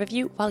to leave a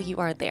review while you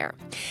are there.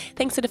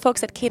 Thanks to the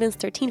folks at Cadence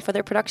 13 for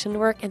their production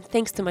work, and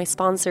thanks to my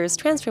sponsors,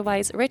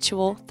 TransferWise,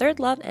 Ritual, Third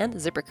Love, and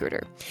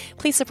ZipRecruiter.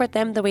 Please support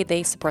them the way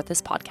they support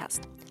this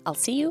podcast. I'll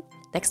see you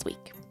next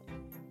week.